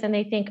hear this and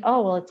they think,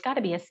 oh, well, it's got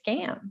to be a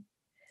scam.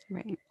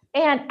 Right.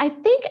 And I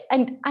think,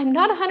 and I'm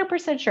not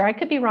 100% sure, I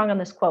could be wrong on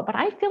this quote, but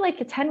I feel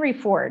like it's Henry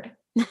Ford.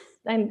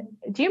 And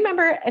do you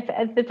remember,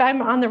 if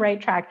I'm on the right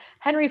track,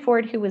 Henry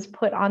Ford, who was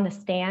put on the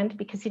stand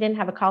because he didn't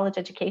have a college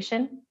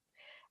education?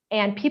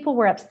 And people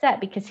were upset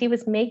because he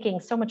was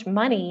making so much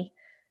money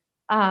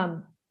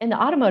in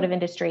the automotive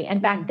industry. And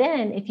back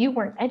then, if you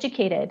weren't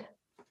educated,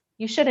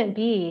 you shouldn't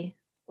be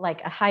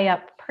like a high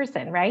up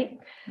person, right?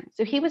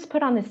 So he was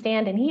put on the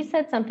stand and he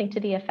said something to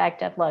the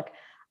effect of, look,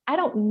 I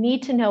don't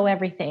need to know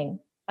everything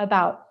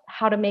about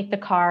how to make the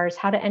cars,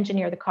 how to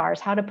engineer the cars,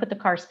 how to put the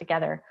cars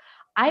together.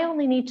 I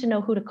only need to know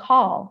who to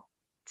call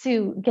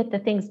to get the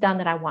things done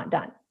that I want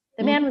done.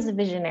 The man was a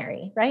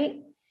visionary,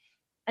 right?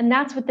 And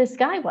that's what this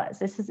guy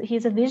was.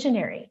 He's a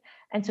visionary.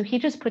 And so he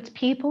just puts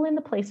people in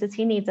the places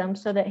he needs them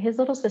so that his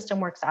little system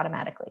works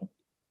automatically.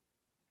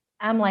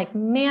 I'm like,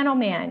 man, oh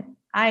man,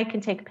 I can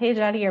take a page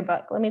out of your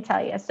book. Let me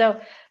tell you. So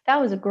that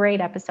was a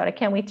great episode. I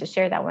can't wait to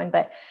share that one,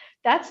 but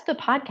that's the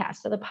podcast.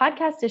 So the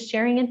podcast is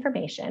sharing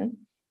information.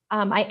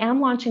 I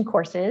am launching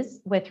courses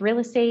with real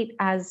estate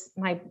as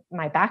my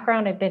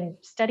background. I've been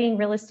studying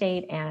real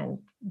estate and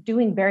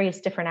doing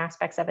various different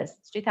aspects of it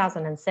since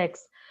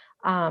 2006.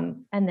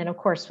 And then, of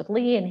course, with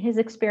Lee and his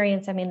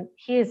experience, I mean,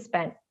 he has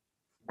spent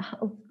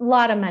a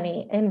lot of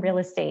money in real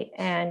estate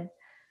and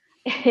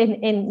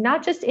in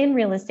not just in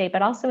real estate,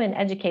 but also in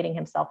educating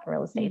himself in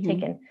real estate,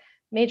 taking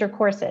major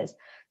courses.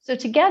 So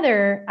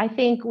together, I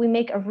think we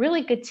make a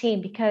really good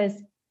team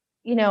because,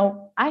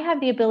 I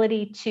have the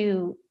ability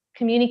to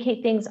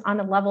communicate things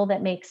on a level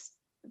that makes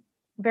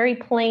very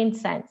plain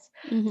sense.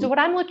 So what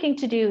I'm looking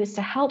to do is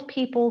to help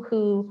people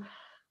who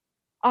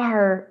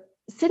are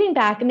sitting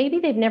back and maybe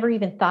they've never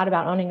even thought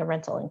about owning a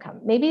rental income.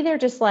 Maybe they're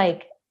just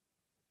like,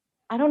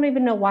 I don't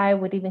even know why I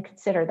would even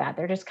consider that.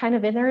 They're just kind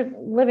of in their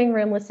living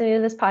room listening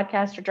to this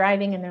podcast or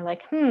driving, and they're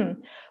like,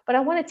 but I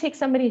want to take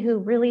somebody who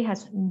really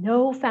has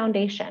no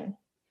foundation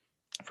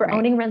for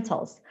owning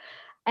rentals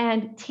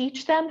and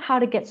teach them how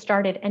to get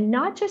started and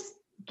not just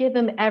give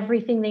them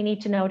everything they need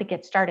to know to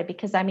get started.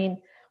 Because I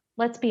mean,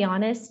 let's be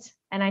honest,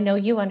 and I know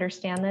you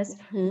understand this,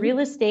 real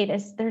estate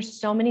there's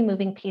so many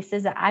moving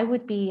pieces that I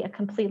would be a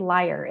complete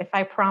liar if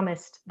I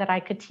promised that I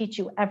could teach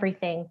you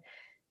everything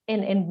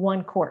in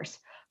one course.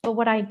 But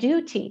what I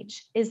do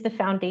teach is the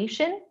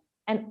foundation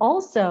and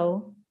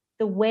also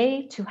the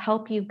way to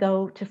help you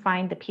go to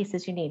find the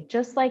pieces you need.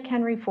 Just like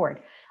Henry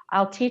Ford,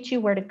 I'll teach you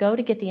where to go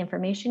to get the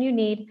information you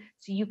need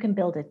so you can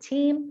build a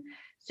team,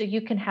 so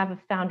you can have a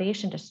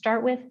foundation to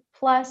start with.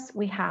 Plus,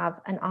 we have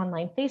an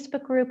online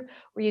Facebook group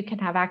where you can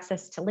have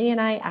access to Lee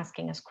and I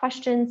asking us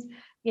questions.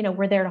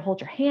 We're there to hold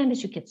your hand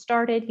as you get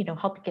started,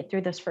 help you get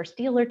through this first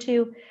deal or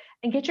two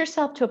and get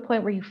yourself to a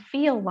point where you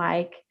feel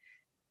like,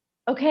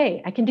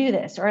 okay, I can do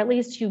this, or at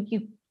least you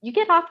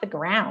get off the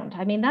ground.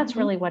 I mean, that's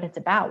really what it's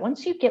about.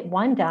 Once you get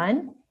one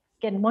done,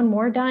 getting one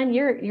more done,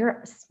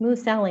 you're smooth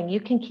sailing. You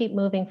can keep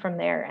moving from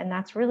there. And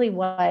that's really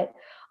what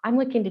I'm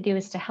looking to do,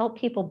 is to help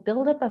people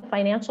build up a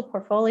financial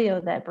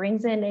portfolio that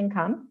brings in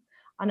income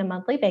on a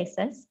monthly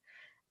basis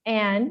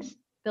and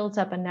builds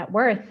up a net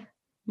worth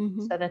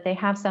so that they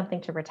have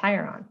something to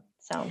retire on.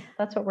 So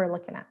that's what we're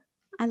looking at.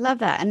 I love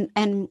that.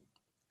 And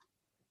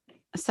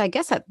so I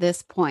guess at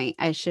this point,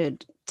 I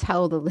should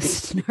tell the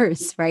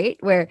listeners, right?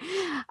 Where,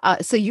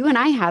 so you and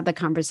I had the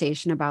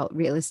conversation about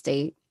real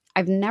estate.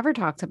 I've never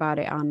talked about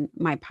it on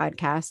my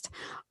podcast,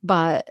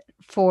 but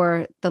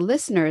for the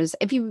listeners,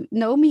 if you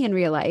know me in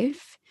real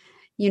life,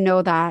 you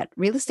know that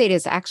real estate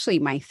is actually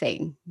my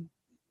thing,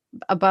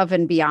 above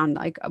and beyond,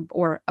 like,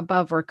 or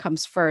above or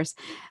comes first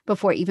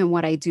before even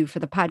what I do for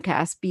the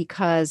podcast,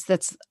 because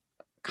that's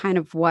kind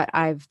of what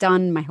I've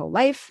done my whole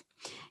life.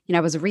 I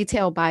was a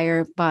retail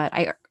buyer, but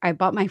I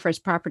bought my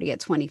first property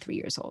at 23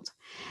 years old.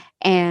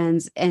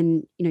 And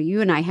you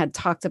and I had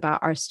talked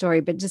about our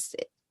story, but just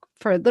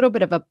for a little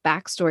bit of a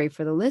backstory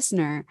for the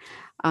listener.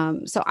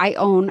 So I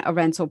own a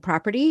rental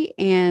property,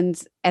 and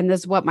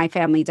this is what my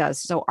family does.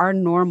 So our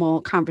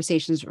normal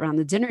conversations around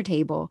the dinner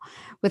table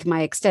with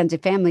my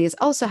extended family is,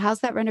 oh, so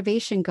how's that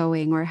renovation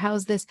going? Or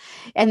how's this?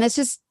 And that's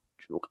just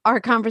our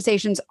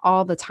conversations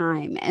all the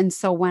time. And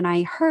so when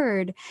I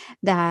heard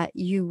that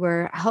you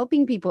were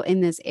helping people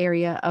in this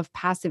area of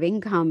passive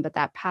income, but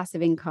that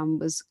passive income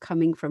was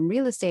coming from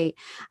real estate,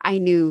 I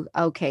knew,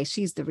 okay,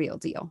 she's the real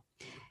deal.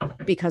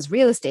 Because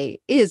real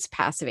estate is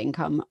passive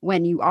income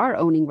when you are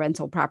owning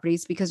rental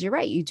properties, because you're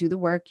right, you do the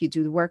work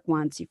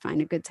once, you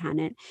find a good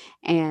tenant,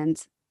 and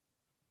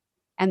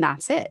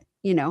that's it,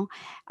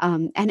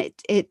 and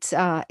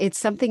it's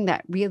something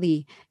that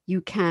really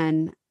you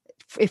can,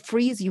 it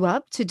frees you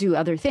up to do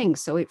other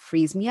things. So it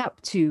frees me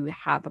up to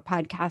have a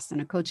podcast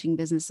and a coaching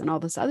business and all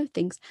those other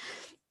things,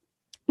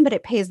 but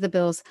it pays the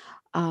bills.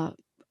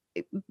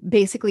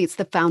 Basically, it's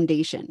the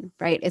foundation,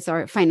 right? It's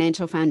our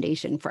financial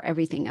foundation for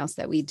everything else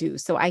that we do.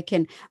 So I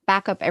can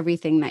back up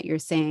everything that you're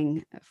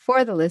saying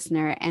for the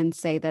listener and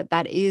say that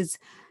that is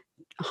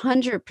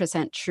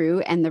 100% true.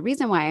 And the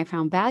reason why I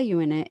found value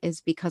in it is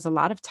because a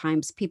lot of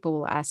times people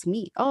will ask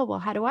me, oh, well,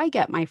 how do I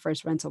get my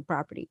first rental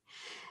property?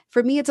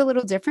 For me, it's a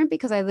little different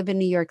because I live in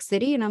New York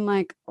City, and I'm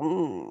like,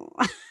 oh,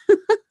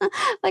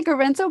 like a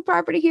rental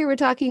property here, we're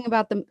talking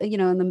about in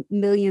the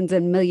millions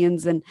and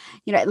millions, and,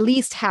 at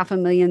least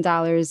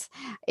 $500,000.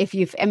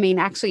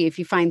 Actually, if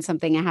you find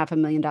something at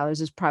 $500,000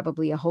 is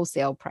probably a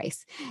wholesale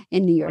price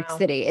in New York Wow.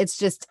 City. It's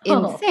just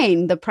Oh,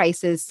 insane, the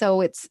prices.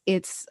 So it's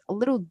a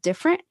little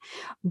different,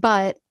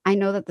 but I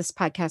know that this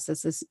podcast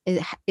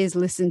is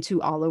listened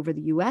to all over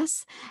the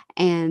US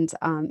and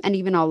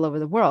even all over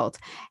the world.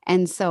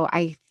 And so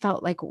I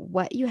felt like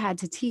what you had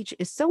to teach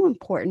is so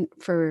important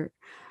for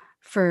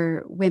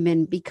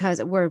women,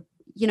 because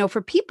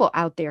for people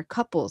out there,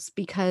 couples,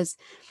 because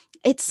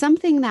it's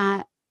something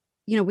that,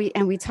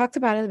 we talked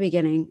about at the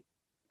beginning.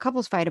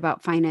 Couples fight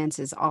about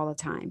finances all the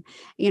time,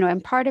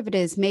 and part of it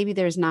is maybe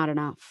there's not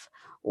enough,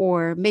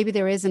 or maybe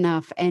there is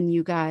enough and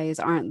you guys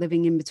aren't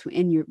living in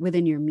between,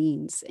 within your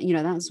means.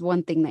 That was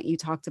one thing that you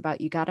talked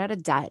about. You got out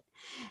of debt,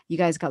 you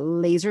guys got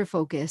laser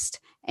focused,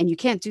 and you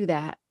can't do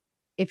that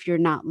if you're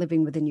not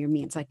living within your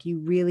means. Like, you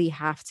really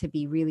have to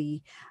be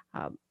really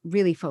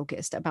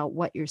focused about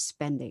what you're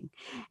spending.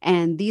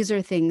 And these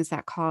are things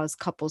that cause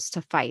couples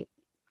to fight.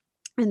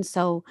 And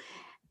so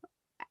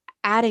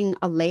adding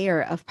a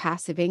layer of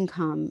passive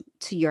income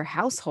to your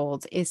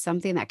household is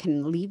something that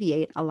can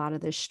alleviate a lot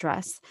of the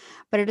stress.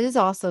 But it is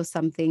also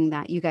something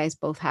that you guys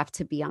both have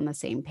to be on the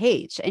same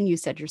page. And you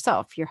said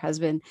yourself, you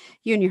and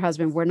your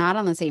husband were not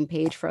on the same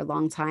page for a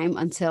long time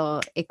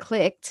until it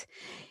clicked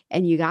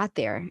and you got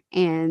there.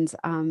 And,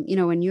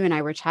 when you and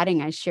I were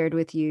chatting, I shared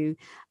with you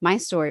my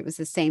story. It was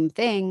the same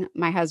thing.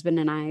 My husband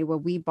and I,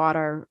 when we bought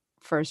our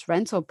first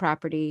rental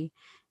property,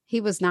 he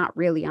was not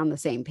really on the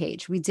same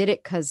page. We did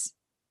it because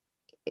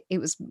it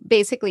was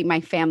basically my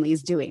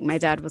family's doing. My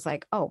dad was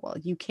like, oh, well,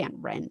 you can't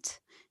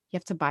rent. You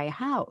have to buy a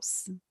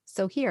house.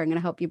 So here, I'm going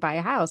to help you buy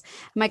a house.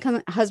 My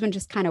husband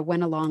just kind of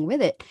went along with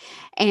it.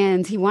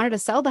 And he wanted to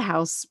sell the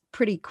house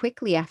pretty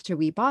quickly after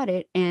we bought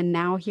it. And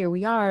now here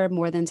we are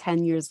more than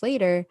 10 years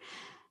later.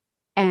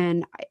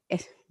 And I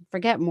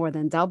forget, more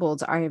than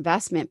doubled our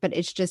investment, but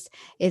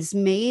it's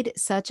made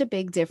such a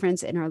big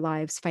difference in our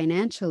lives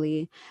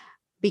financially,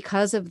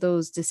 because of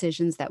those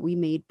decisions that we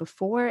made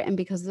before and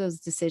because of those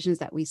decisions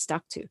that we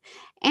stuck to.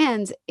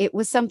 And it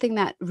was something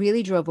that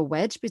really drove a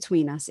wedge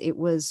between us. It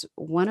was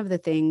one of the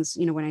things,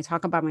 when I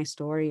talk about my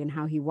story and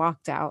how he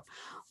walked out,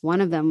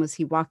 one of them was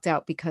he walked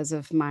out because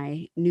of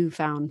my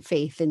newfound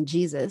faith in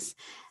Jesus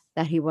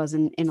that he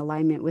wasn't in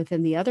alignment with.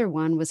 And the other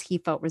one was he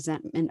felt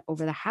resentment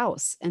over the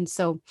house. And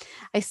so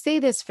I say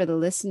this for the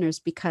listeners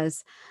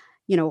because,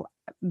 you know,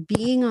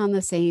 being on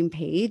the same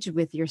page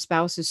with your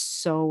spouse is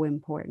so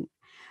important.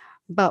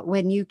 But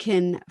when you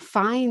can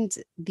find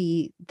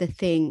the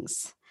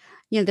things,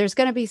 there's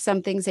going to be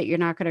some things that you're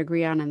not going to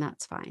agree on, and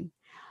that's fine.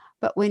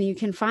 But when you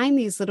can find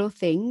these little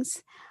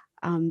things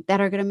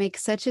that are going to make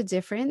such a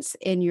difference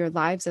in your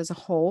lives as a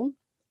whole,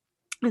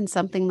 and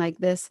something like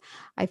this,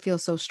 I feel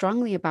so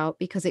strongly about,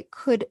 because it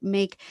could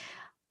make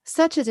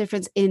such a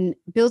difference in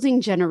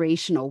building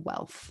generational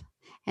wealth.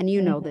 And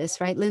you know mhm. this,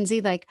 right, Lindsay?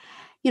 Like,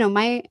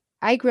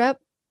 I grew up,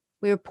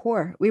 we were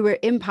poor, we were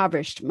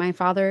impoverished. My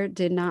father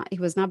he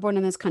was not born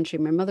in this country.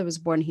 My mother was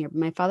born here, but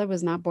my father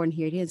was not born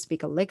here. He didn't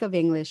speak a lick of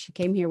English. He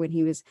came here when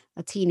he was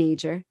a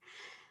teenager.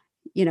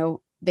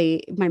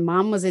 My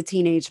mom was a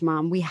teenage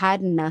mom. We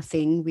had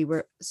nothing. We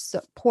were so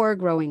poor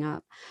growing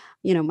up.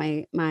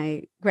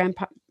 My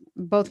grandpa,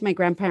 both my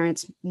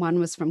grandparents, one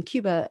was from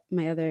Cuba,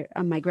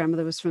 my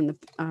grandmother was from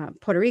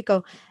Puerto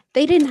Rico.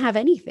 They didn't have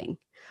anything,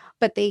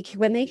 but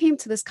when they came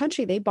to this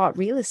country, they bought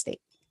real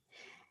estate.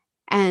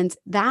 And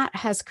that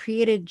has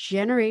created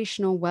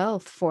generational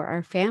wealth for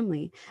our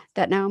family,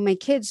 that now my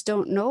kids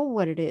don't know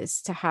what it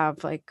is to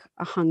have like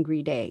a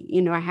hungry day.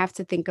 I have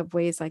to think of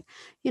ways like,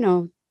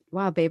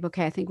 wow, babe,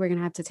 okay, I think we're going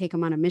to have to take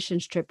them on a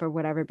missions trip or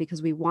whatever,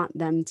 because we want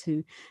them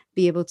to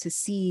be able to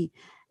see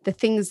the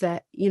things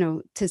that,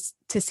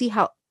 to see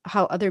how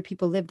other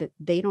people live, that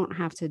they don't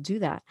have to do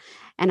that.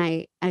 And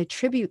I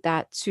attribute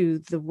that to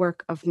the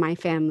work of my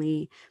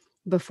family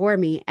before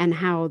me, and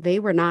how they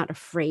were not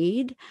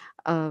afraid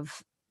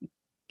of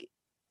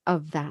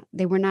that.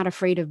 They were not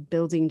afraid of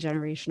building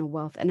generational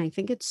wealth. And I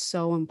think it's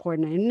so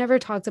important. I never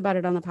talked about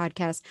it on the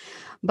podcast,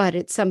 but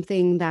it's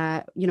something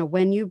that,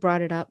 when you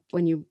brought it up,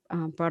 when you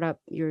brought up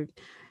your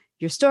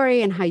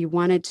story and how you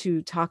wanted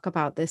to talk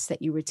about this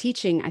that you were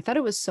teaching, I thought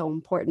it was so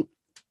important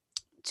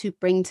to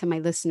bring to my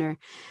listener,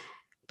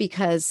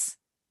 because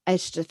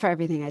it's just for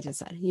everything I just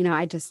said.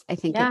 I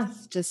think Yeah.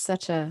 it's just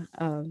such a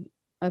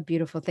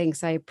beautiful thing.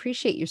 So I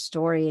appreciate your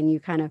story and you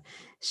kind of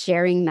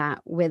sharing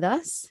that with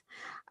us.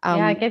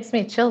 Yeah, it gives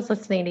me chills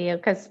listening to you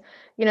because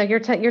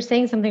you're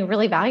saying something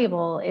really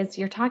valuable. Is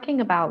you're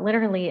talking about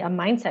literally a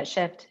mindset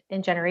shift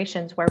in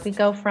generations where we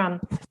go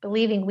from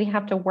believing we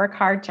have to work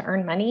hard to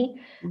earn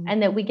money Mhm.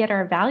 and that we get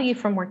our value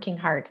from working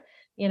hard,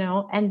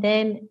 and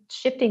then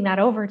shifting that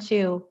over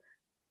to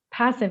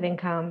passive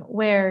income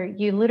where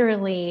you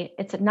literally,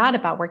 it's not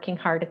about working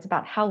hard, it's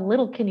about how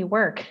little can you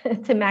work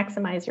to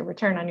maximize your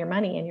return on your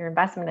money and your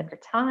investment of your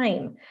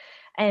time.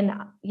 And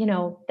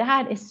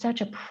that is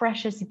such a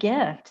precious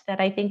gift that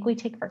I think we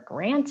take for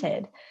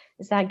granted,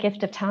 is that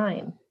gift of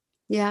time.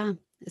 Yeah.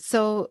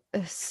 So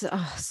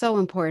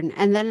important.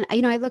 And then,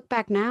 I look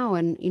back now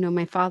and,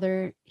 my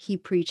father, he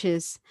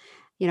preaches,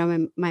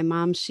 my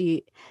mom,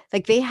 she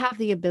like, they have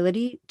the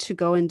ability to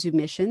go and do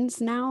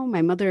missions now.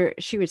 My mother,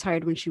 she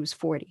retired when she was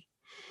 40,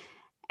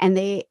 and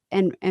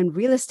and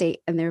real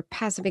estate and their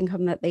passive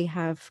income that they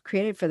have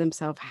created for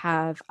themselves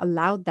have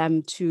allowed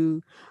them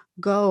to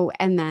go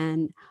and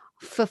then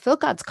fulfill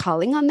God's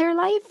calling on their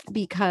life,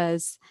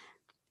 because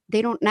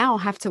they don't now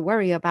have to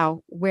worry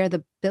about where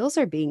the bills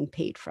are being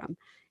paid from.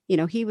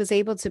 He was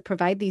able to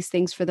provide these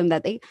things for them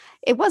that it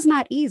was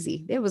not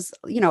easy. It was,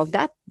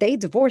 that they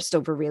divorced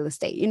over real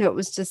estate. It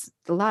was just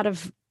a lot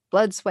of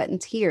blood, sweat, and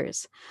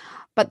tears.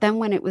 But then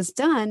when it was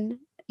done,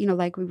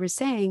 like we were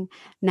saying,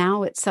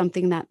 now it's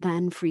something that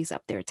then frees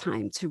up their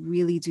time to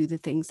really do the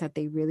things that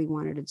they really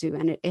wanted to do.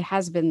 And it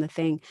has been the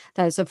thing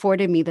that has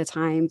afforded me the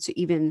time to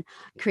even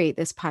create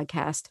this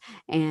podcast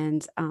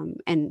and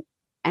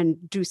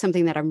do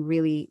something that I'm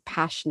really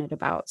passionate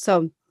about.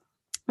 So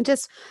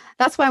just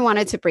that's why I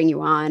wanted to bring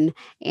you on,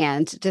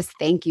 and just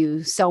thank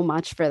you so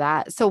much for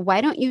that. So why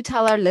don't you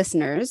tell our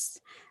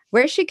listeners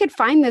where she could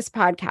find this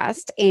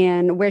podcast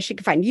and where she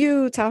could find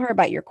you, tell her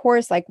about your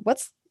course, like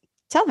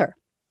tell her,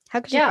 how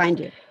could she Yeah. find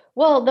you?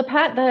 Well, the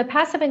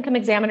Passive Income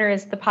Examiner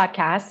is the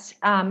podcast.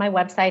 My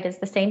website is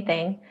the same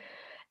thing.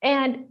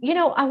 And,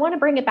 I want to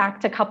bring it back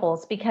to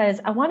couples because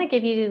I want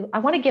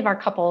to give our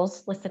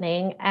couples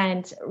listening.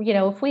 And,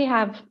 if we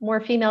have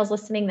more females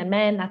listening than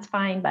men, that's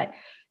fine. But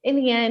in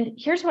the end,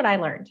 here's what I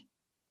learned.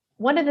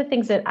 One of the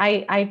things that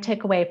I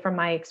took away from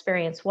my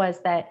experience was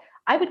that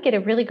I would get a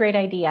really great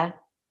idea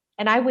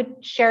and I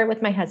would share it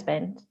with my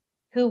husband,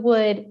 who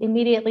would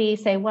immediately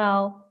say,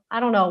 well, I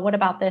don't know. What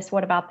about this?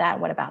 What about that?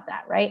 What about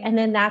that? Right. And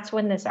then that's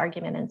when this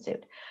argument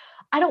ensued.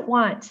 I don't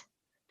want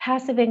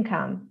passive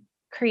income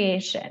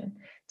creation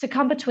to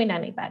come between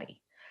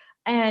anybody.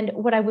 And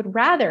what I would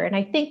rather, and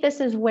I think this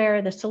is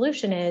where the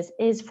solution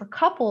is for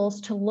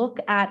couples to look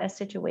at a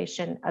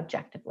situation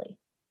objectively.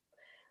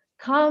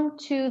 Come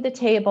to the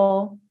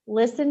table,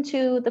 listen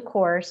to the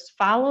course,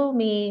 follow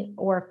me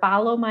or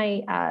follow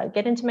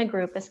get into my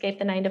group, Escape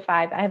the 9 to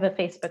 5. I have a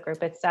Facebook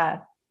group. It's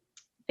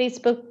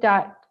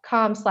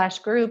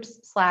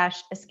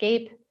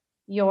facebook.com/groups/escape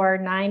your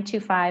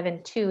 925,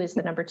 and 2 is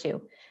the number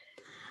 2.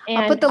 I'll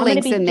And put the I'm going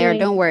to links be in there. Don't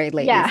doing, worry,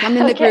 ladies. yeah, I'm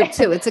in the group okay.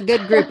 too. It's a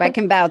good group. I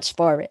can vouch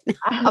for it.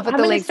 I'll put I'm the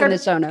going to links in the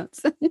start, show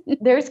notes.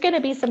 there's going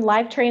to be some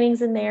live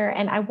trainings in there.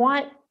 And I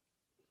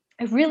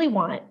really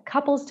want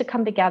couples to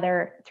come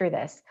together through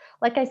this.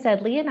 Like I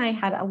said, Lee and I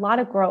had a lot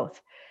of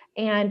growth,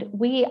 and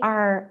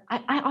I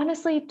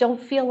honestly don't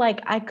feel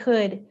like I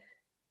could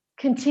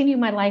continue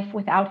my life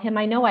without him.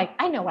 I know I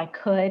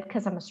could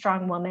because I'm a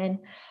strong woman,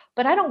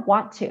 but I don't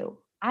want to.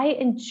 I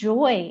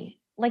enjoy,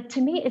 like, to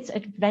me, it's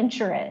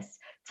adventurous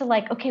to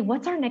like, okay,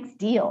 what's our next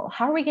deal?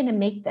 How are we going to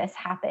make this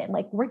happen?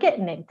 Like, we're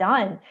getting it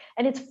done.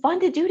 And it's fun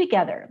to do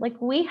together. Like,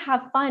 we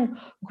have fun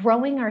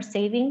growing our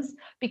savings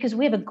because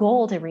we have a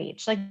goal to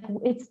reach. Like,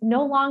 it's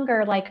no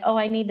longer like, oh,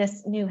 I need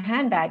this new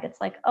handbag. It's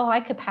like, oh,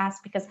 I could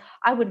pass because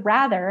I would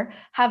rather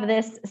have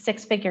this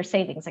 6-figure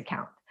savings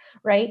account.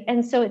 Right.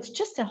 And so it's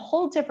just a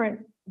whole different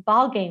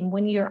ball game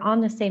when you're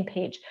on the same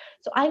page.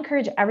 So I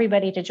encourage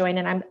everybody to join,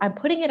 and I'm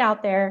putting it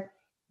out there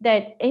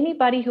that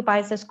anybody who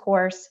buys this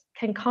course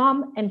can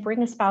come and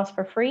bring a spouse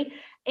for free.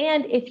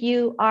 And if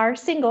you are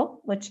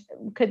single, which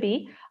could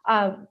be,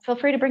 feel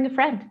free to bring a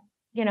friend.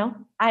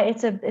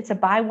 it's a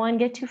buy one,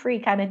 get two free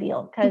kind of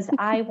deal, because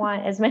I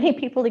want as many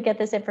people to get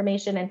this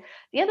information. And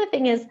the other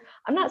thing is,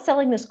 I'm not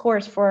selling this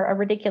course for a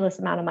ridiculous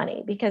amount of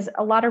money, because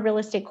a lot of real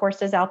estate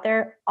courses out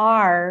there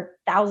are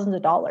thousands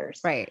of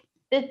dollars. Right.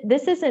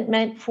 This isn't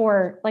meant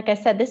for, like I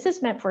said, this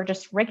is meant for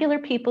just regular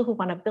people who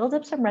want to build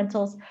up some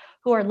rentals,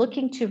 who are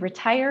looking to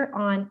retire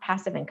on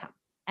passive income.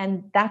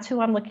 And that's who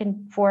I'm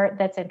looking for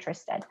that's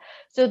interested.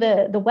 So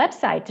the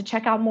website to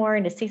check out more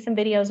and to see some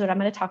videos, what I'm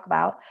going to talk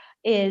about,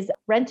 is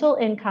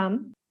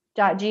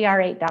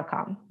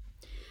rentalincome.gr8.com.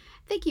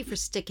 Thank you for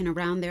sticking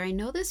around there. I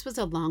know this was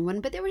a long one,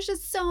 but there was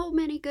just so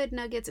many good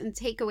nuggets and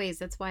takeaways.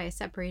 That's why I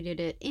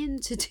separated it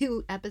into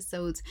 2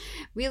 episodes.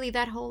 Really,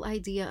 that whole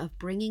idea of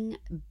building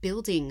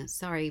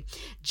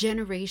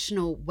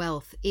generational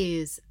wealth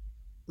is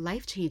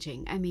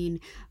life-changing. I mean,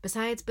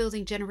 besides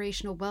building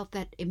generational wealth,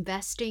 that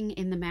investing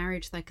in the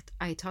marriage, like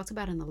I talked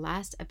about in the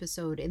last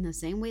episode, in the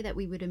same way that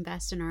we would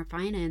invest in our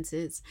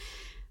finances,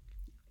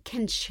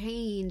 can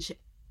change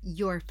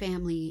your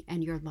family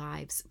and your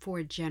lives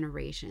for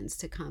generations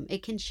to come.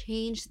 It can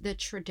change the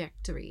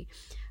trajectory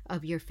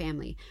of your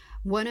family.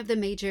 One of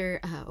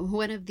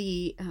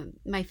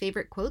my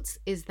favorite quotes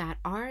is that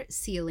our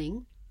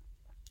ceiling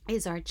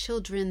is our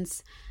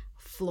children's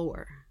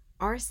floor.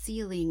 Our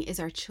ceiling is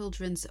our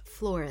children's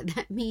floor.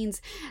 That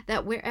means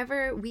that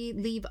wherever we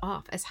leave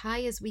off, as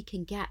high as we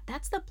can get,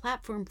 that's the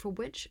platform from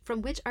which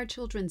our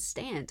children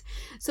stand.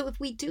 So if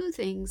we do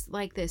things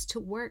like this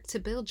to work to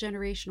build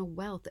generational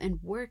wealth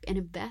and work and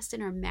invest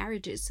in our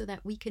marriages so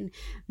that we can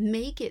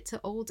make it to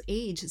old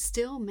age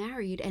still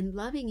married and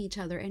loving each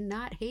other and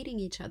not hating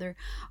each other,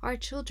 our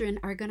children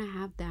are going to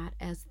have that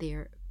as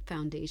their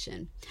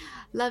foundation.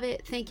 Love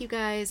it. Thank you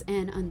guys.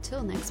 And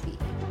until next week.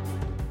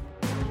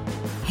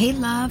 Hey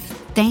love,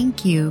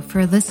 thank you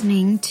for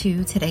listening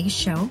to today's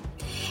show.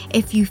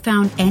 If you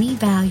found any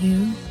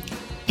value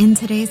in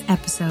today's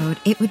episode,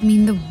 it would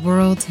mean the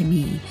world to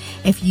me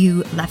if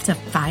you left a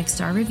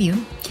 5-star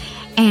review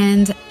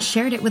and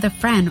shared it with a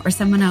friend or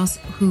someone else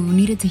who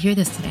needed to hear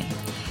this today.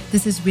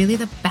 This is really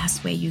the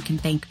best way you can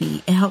thank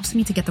me. It helps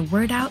me to get the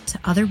word out to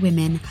other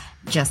women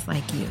just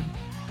like you.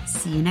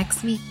 See you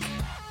next week.